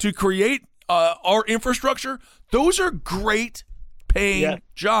to create our infrastructure, those are great paying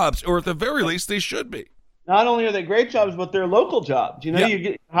jobs, or at the very least, they should be. Not only are they great jobs, but they're local jobs.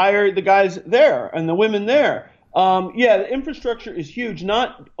 You hire the guys there and the women there. The infrastructure is huge,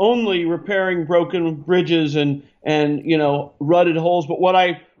 not only repairing broken bridges and rutted holes, but what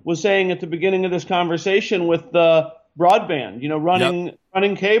I was saying at the beginning of this conversation with the broadband,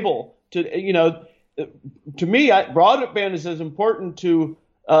 running cable to me, broadband is as important to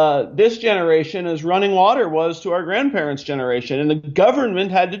this generation as running water was to our grandparents' generation. And the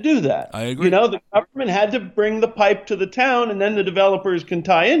government had to do that. I agree. The government had to bring the pipe to the town, and then the developers can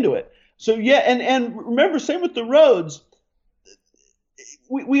tie into it. So, and remember, same with the roads.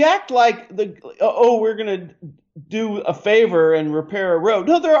 We act like we're going to do a favor and repair a road.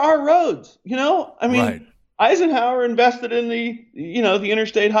 No, there are roads, right. Eisenhower invested in the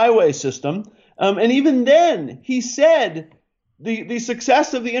interstate highway system. And even then he said the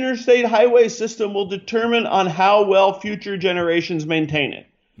success of the interstate highway system will determine on how well future generations maintain it,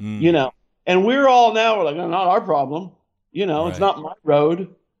 and we're like, oh, not our problem. Right. It's not my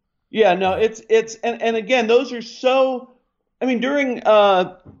road. Yeah, no, it's and again, those are so, during,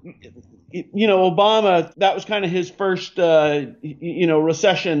 Obama, that was kind of his first,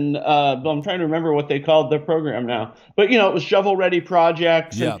 recession. I'm trying to remember what they called their program now. But, it was shovel-ready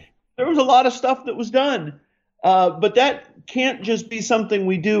projects. Yeah. And there was a lot of stuff that was done. But that can't just be something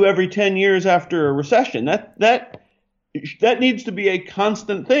we do every 10 years after a recession. That needs to be a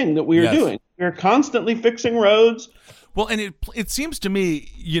constant thing that we are doing. We're constantly fixing roads. Well, and it seems to me,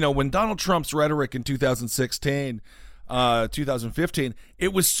 when Donald Trump's rhetoric in 2016, 2015,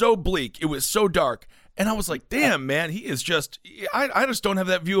 it was so bleak, it was so dark, and I was like, damn, man, he is just, I just don't have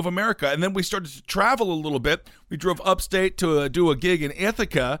that view of America. And then we started to travel a little bit. We drove upstate to do a gig in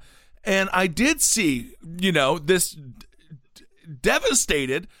Ithaca, and I did see, this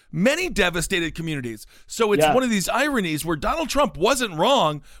many devastated communities. So it's one of these ironies where Donald Trump wasn't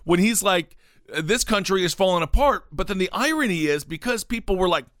wrong when he's like, this country is falling apart. But then the irony is, because people were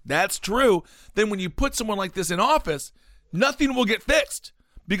like, that's true, then when you put someone like this in office, nothing will get fixed,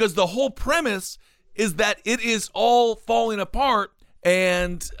 because the whole premise is that it is all falling apart.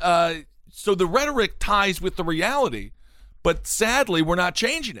 And so the rhetoric ties with the reality, but sadly, we're not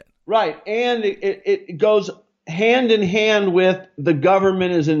changing it. Right. And it goes hand in hand with the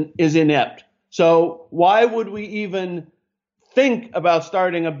government is inept. So why would we even think about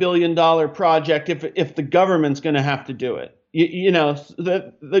starting $1 billion project if the government's going to have to do it?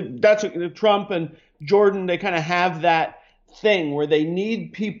 That's Trump and Jordan. They kind of have that thing where they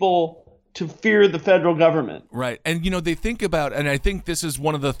need people to fear the federal government. Right. And, they think about, and I think this is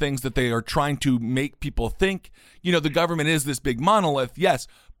one of the things that they are trying to make people think, the government is this big monolith. Yes.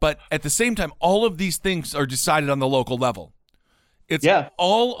 But at the same time, all of these things are decided on the local level. It's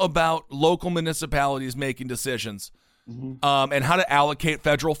all about local municipalities making decisions. Mm-hmm. And how to allocate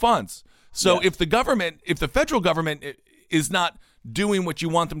federal funds. So if the federal government is not doing what you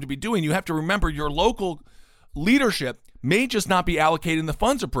want them to be doing, you have to remember your local leadership may just not be allocating the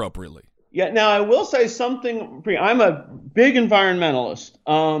funds appropriately. Yeah. Now I will say something. I'm a big environmentalist,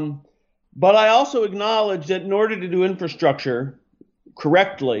 but I also acknowledge that in order to do infrastructure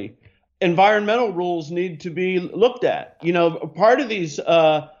correctly, environmental rules need to be looked at. You know, part of these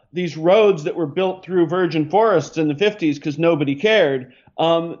roads that were built through virgin forests in the 50s because nobody cared.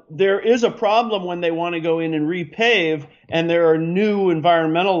 There is a problem when they want to go in and repave, and there are new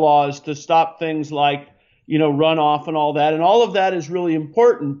environmental laws to stop things like, you know, runoff and all that. And all of that is really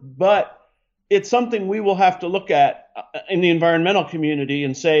important, but it's something we will have to look at in the environmental community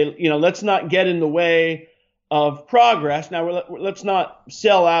and say, you know, let's not get in the way of progress. Now, let's not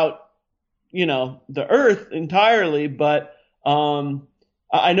sell out, you know, the earth entirely, but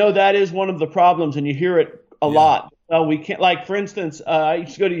I know that is one of the problems, and you hear it a lot. Well, we can't, like, for instance, I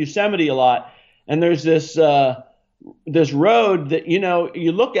used to go to Yosemite a lot, and there's this road that, you know,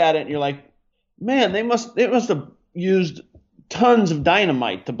 you look at it and you're like, man, they must have used tons of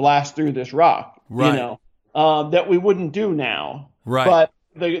dynamite to blast through this rock, right. You know, that we wouldn't do now. Right. But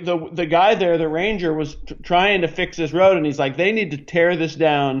the guy there, the ranger, was trying to fix this road, and he's like, they need to tear this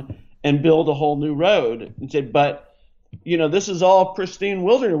down and build a whole new road. And said, but you know, this is all pristine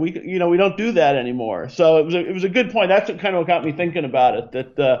wilderness. We don't do that anymore. So it was a good point. That's what kind of got me thinking about it.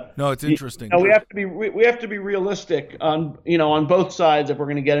 That no, it's interesting. You know, we have to be realistic on both sides if we're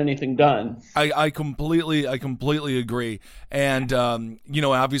going to get anything done. I completely agree. And you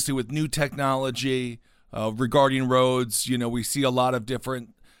know, obviously with new technology regarding roads, you know, we see a lot of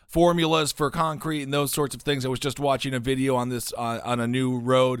different formulas for concrete and those sorts of things. I was just watching a video on this on a new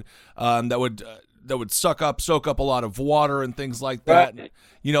road that would soak up a lot of water and things like that. Right.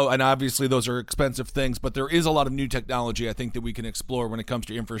 You know, and obviously those are expensive things, but there is a lot of new technology I think that we can explore when it comes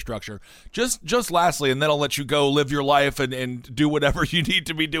to infrastructure. Just lastly, and then I'll let you go live your life and do whatever you need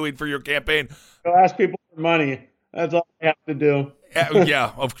to be doing for your campaign. Go ask people for money. That's all I have to do.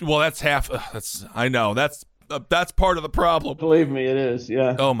 Yeah. Well, that's half. I know. That's part of the problem. Believe me, it is.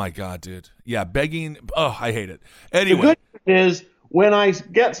 Yeah. Oh my God, dude. Yeah. Begging. Oh, I hate it. Anyway. The good news is, when I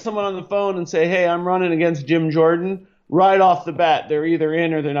get someone on the phone and say, hey, I'm running against Jim Jordan, right off the bat, they're either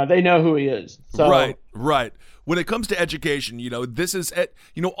in or they're not. They know who he is. So. Right. When it comes to education, you know, this is,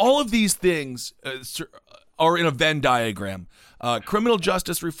 you know, all of these things are in a Venn diagram. Criminal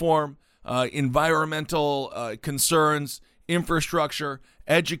justice reform, environmental concerns, infrastructure,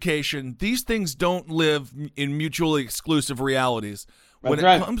 education. These things don't live in mutually exclusive realities. When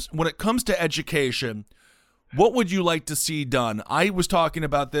it comes to education, what would you like to see done? I was talking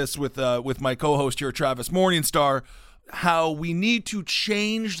about this with my co-host here, Travis Morningstar, how we need to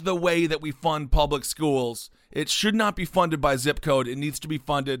change the way that we fund public schools. It should not be funded by zip code. It needs to be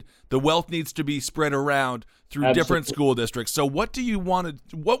funded. The wealth needs to be spread around through different school districts. So what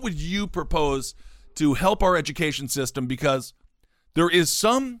would you propose to help our education system? Because there is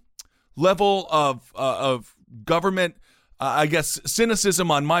some level of government, I guess, cynicism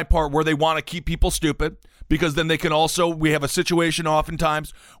on my part where they want to keep people stupid. Because then we have a situation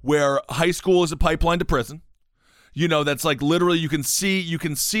oftentimes where high school is a pipeline to prison. You know, that's like literally you can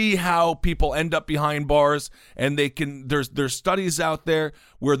see how people end up behind bars, and there's studies out there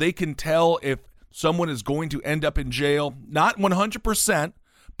where they can tell if someone is going to end up in jail, not 100%,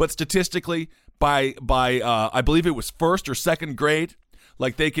 but statistically by I believe it was first or second grade.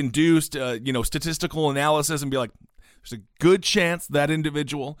 Like they can do statistical analysis and be like, there's a good chance that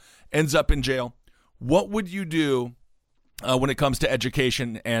individual ends up in jail. What would you do when it comes to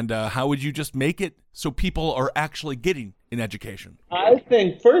education, and how would you just make it so people are actually getting an education? I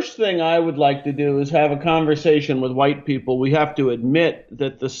think first thing I would like to do is have a conversation with white people. We have to admit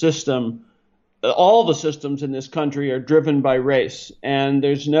that the system, all the systems in this country are driven by race. And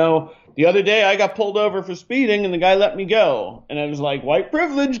the other day I got pulled over for speeding and the guy let me go. And I was like, white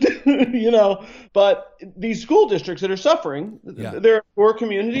privileged, you know. But these school districts that are suffering, they're poor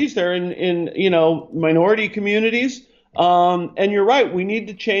communities, they're in you know, minority communities. And you're right, we need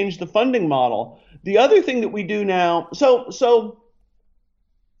to change the funding model. The other thing that we do now, so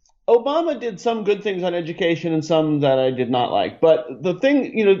Obama did some good things on education and some that I did not like. But the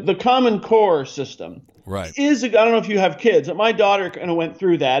thing, you know, the Common Core system is, I don't know if you have kids, but my daughter kind of went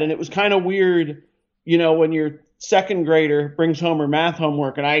through that, and it was kind of weird, you know, when your second grader brings home her math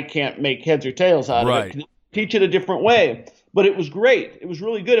homework and I can't make heads or tails out of it. Teach it a different way. But it was great. It was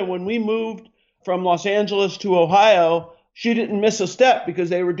really good. And when we moved from Los Angeles to Ohio, she didn't miss a step because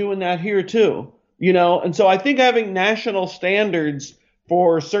they were doing that here too, you know. And so I think having national standards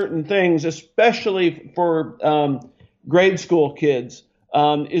for certain things, especially for grade school kids,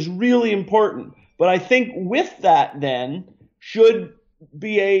 is really important. But I think with that then should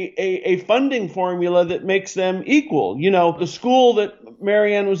be a funding formula that makes them equal. You know, the school that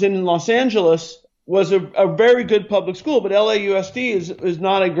Marianne was in Los Angeles was a very good public school, but LAUSD is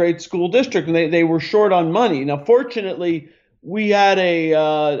not a great school district, and they were short on money. Now, fortunately, we had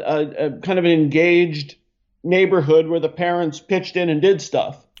a kind of an engaged neighborhood where the parents pitched in and did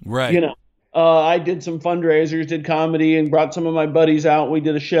stuff. Right. You know, I did some fundraisers, did comedy, and brought some of my buddies out. We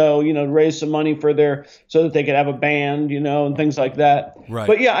did a show, you know, to raise some money for so that they could have a band, you know, and things like that. Right.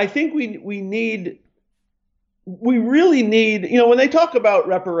 But yeah, I think we really need, you know, when they talk about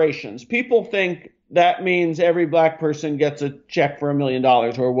reparations, people think that means every black person gets a check for $1 million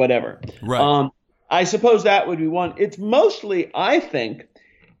or whatever. Right. I suppose that would be one. It's mostly, I think,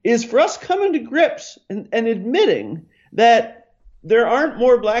 is for us coming to grips and admitting that there aren't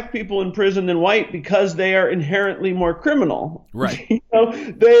more black people in prison than white because they are inherently more criminal. Right. You know,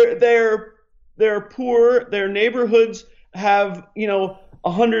 they're poor. Their neighborhoods have, you know,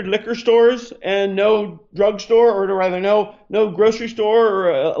 100 liquor stores and no drugstore, or rather no grocery store or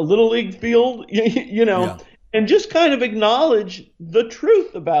a little league field, you know, yeah. And just kind of acknowledge the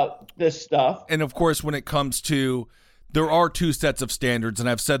truth about this stuff. And of course, when it comes to, there are two sets of standards, and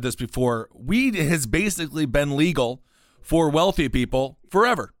I've said this before, weed has basically been legal for wealthy people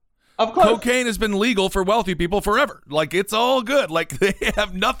forever. Of course. Cocaine has been legal for wealthy people forever. Like, it's all good. Like, they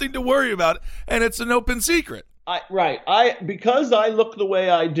have nothing to worry about, and it's an open secret. Because I look the way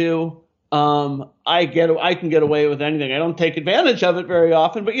I do, I can get away with anything. I don't take advantage of it very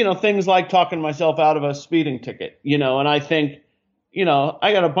often, but, you know, things like talking myself out of a speeding ticket, you know, and I think, you know,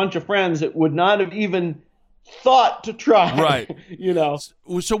 I got a bunch of friends that would not have even thought to try. Right. You know.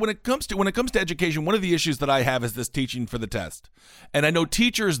 So when it comes to education, one of the issues that I have is this teaching for the test. And I know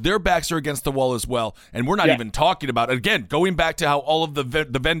teachers, their backs are against the wall as well. And we're not even talking about, again, going back to how all of the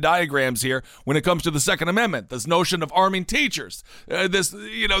Venn diagrams here, when it comes to the Second Amendment, this notion of arming teachers, this,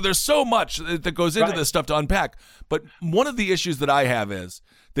 you know, there's so much that goes into this stuff to unpack. But one of the issues that I have is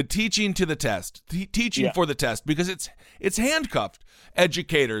the teaching to the test, teaching for the test, because it's handcuffed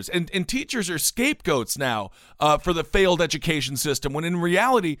educators, and teachers are scapegoats now for the failed education system, when in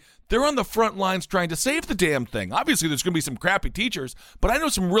reality, they're on the front lines trying to save the damn thing. Obviously, there's going to be some crappy teachers, but I know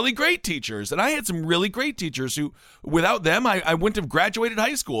some really great teachers, and I had some really great teachers who, without them, I wouldn't have graduated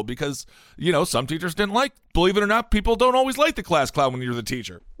high school because, you know, some teachers didn't like, believe it or not, people don't always like the class clown when you're the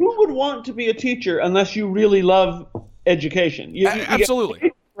teacher. Who would want to be a teacher unless you really love education? You absolutely.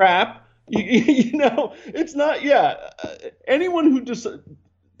 Get crap. You know, it's not, anyone who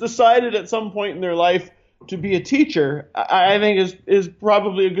decided at some point in their life to be a teacher, I think is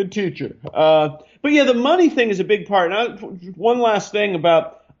probably a good teacher. But yeah, the money thing is a big part. Now, one last thing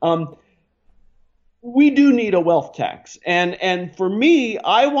about, we do need a wealth tax. And for me,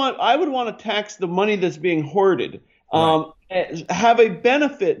 I would want to tax the money that's being hoarded. Have a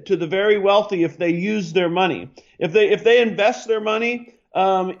benefit to the very wealthy if they use their money. If they invest their money,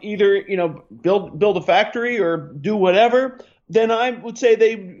 either, you know, build a factory or do whatever, then I would say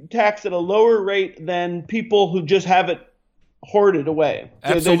they tax at a lower rate than people who just have it hoarded away.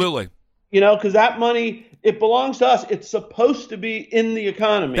 Absolutely. You know, because that money, it belongs to us. It's supposed to be in the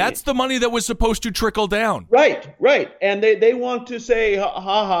economy. That's the money that was supposed to trickle down. Right. And they want to say,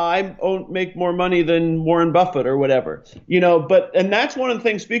 I make more money than Warren Buffett or whatever. You know, and that's one of the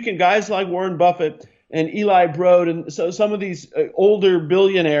things, speaking guys like Warren Buffett and Eli Broad and so some of these older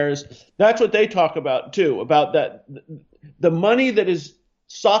billionaires, that's what they talk about too, about that the money that is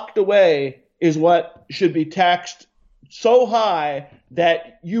socked away is what should be taxed so high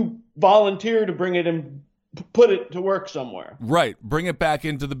that you volunteer to bring it and put it to work somewhere. Right. Bring it back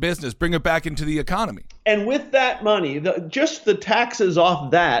into the business. Bring it back into the economy. And with that money, just the taxes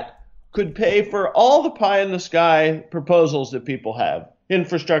off that could pay for all the pie in the sky proposals that people have.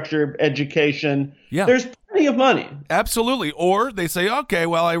 Infrastructure, education. Yeah. There's plenty of money. Absolutely. Or they say, okay,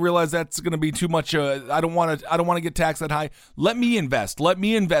 well, I realize that's going to be too much. I don't want to get taxed that high. Let me invest. Let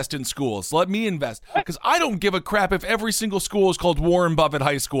me invest in schools. Let me invest. Because I don't give a crap if every single school is called Warren Buffett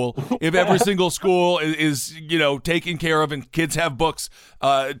High School. If every single school is, you know, taken care of and kids have books,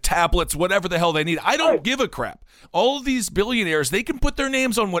 tablets, whatever the hell they need. I don't give a crap. All of these billionaires, they can put their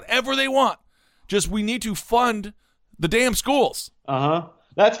names on whatever they want. Just we need to fund the damn schools.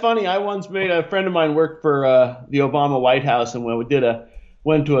 That's funny. I once made a friend of mine work for the Obama White House, and went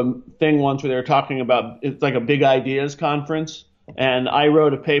to a thing once where they were talking about, it's like a big ideas conference, and I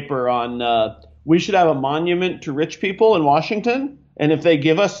wrote a paper on we should have a monument to rich people in Washington, and if they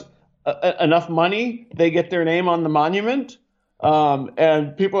give us enough money, they get their name on the monument.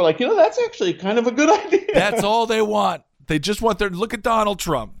 And people are like, you know, that's actually kind of a good idea. That's all they want. They just want look at Donald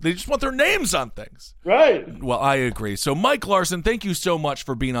Trump. They just want their names on things. Right. Well, I agree. So, Mike Larson, thank you so much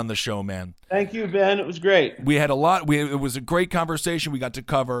for being on the show, man. Thank you, Ben. It was great. We had a lot. It was a great conversation. We got to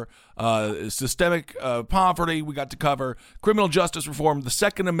cover systemic poverty. We got to cover criminal justice reform, the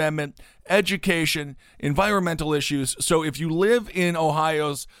Second Amendment, education, environmental issues. So if you live in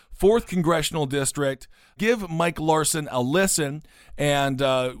Ohio's 4th Congressional District, give Mike Larson a listen, and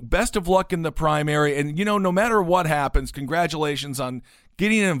best of luck in the primary. And, no matter what happens, congratulations on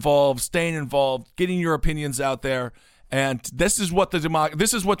getting involved, staying involved, getting your opinions out there. And this is what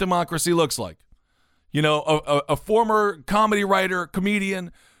democracy looks like. A former comedy writer,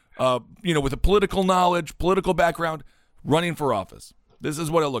 comedian, with a political knowledge, political background, running for office. This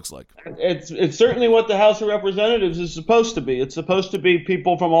is what it looks like. It's certainly what the House of Representatives is supposed to be. It's supposed to be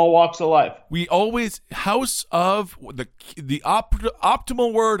people from all walks of life. We always House of the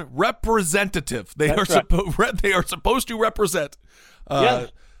optimal word representative. They are supposed to represent. Yes.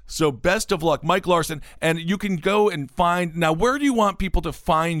 So best of luck, Mike Larson. And you can go and find now. Where do you want people to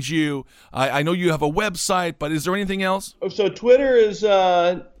find you? I know you have a website, but is there anything else? So Twitter is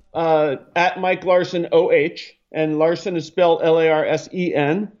at Mike Larson OH. And Larson is spelled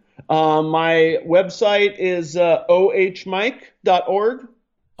Larsen. My website is ohmike.org.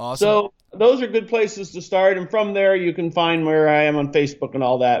 Awesome. So those are good places to start. And from there, you can find where I am on Facebook and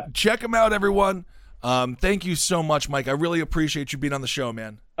all that. Check them out, everyone. Thank you so much, Mike. I really appreciate you being on the show,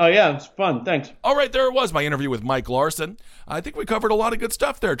 man. Oh, yeah. It's fun. Thanks. All right. There it was, my interview with Mike Larson. I think we covered a lot of good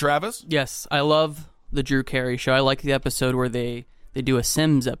stuff there, Travis. Yes. I love the Drew Carey Show. I like the episode where they do a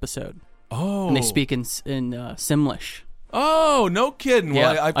Sims episode. Oh. And they speak in Simlish. Oh, no kidding.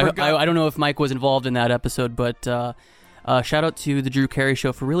 Yeah, well, I forgot. I don't know if Mike was involved in that episode, but shout out to the Drew Carey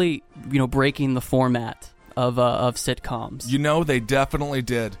Show for really, breaking the format of sitcoms. They definitely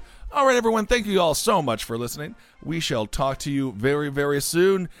did. All right, everyone. Thank you all so much for listening. We shall talk to you very, very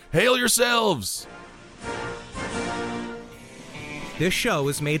soon. Hail yourselves. This show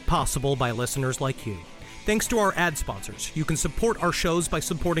is made possible by listeners like you. Thanks to our ad sponsors, you can support our shows by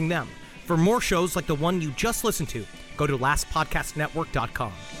supporting them. For more shows like the one you just listened to, go to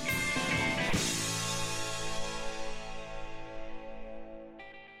lastpodcastnetwork.com.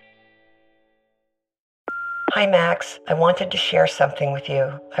 Hi, Max. I wanted to share something with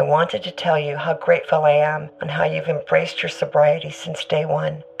you. I wanted to tell you how grateful I am and how you've embraced your sobriety since day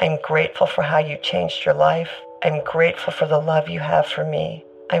one. I'm grateful for how you changed your life. I'm grateful for the love you have for me.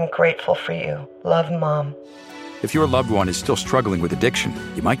 I'm grateful for you. Love, Mom. If your loved one is still struggling with addiction,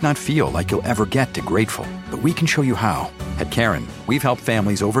 you might not feel like you'll ever get to grateful, but we can show you how. At Caron, we've helped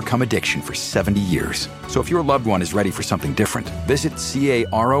families overcome addiction for 70 years. So if your loved one is ready for something different, visit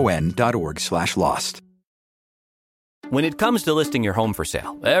caron.org/lost. When it comes to listing your home for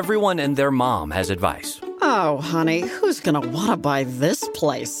sale, everyone and their mom has advice. Oh, honey, who's going to want to buy this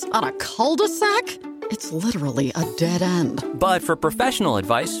place? On a cul-de-sac? It's literally a dead end. But for professional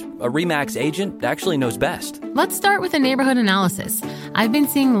advice, a RE/MAX agent actually knows best. Let's start with a neighborhood analysis. I've been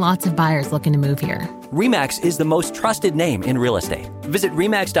seeing lots of buyers looking to move here. RE/MAX is the most trusted name in real estate. Visit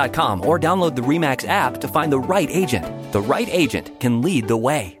RE/MAX.com or download the RE/MAX app to find the right agent. The right agent can lead the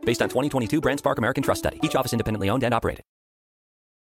way. Based on 2022 BrandSpark American Trust Study. Each office independently owned and operated.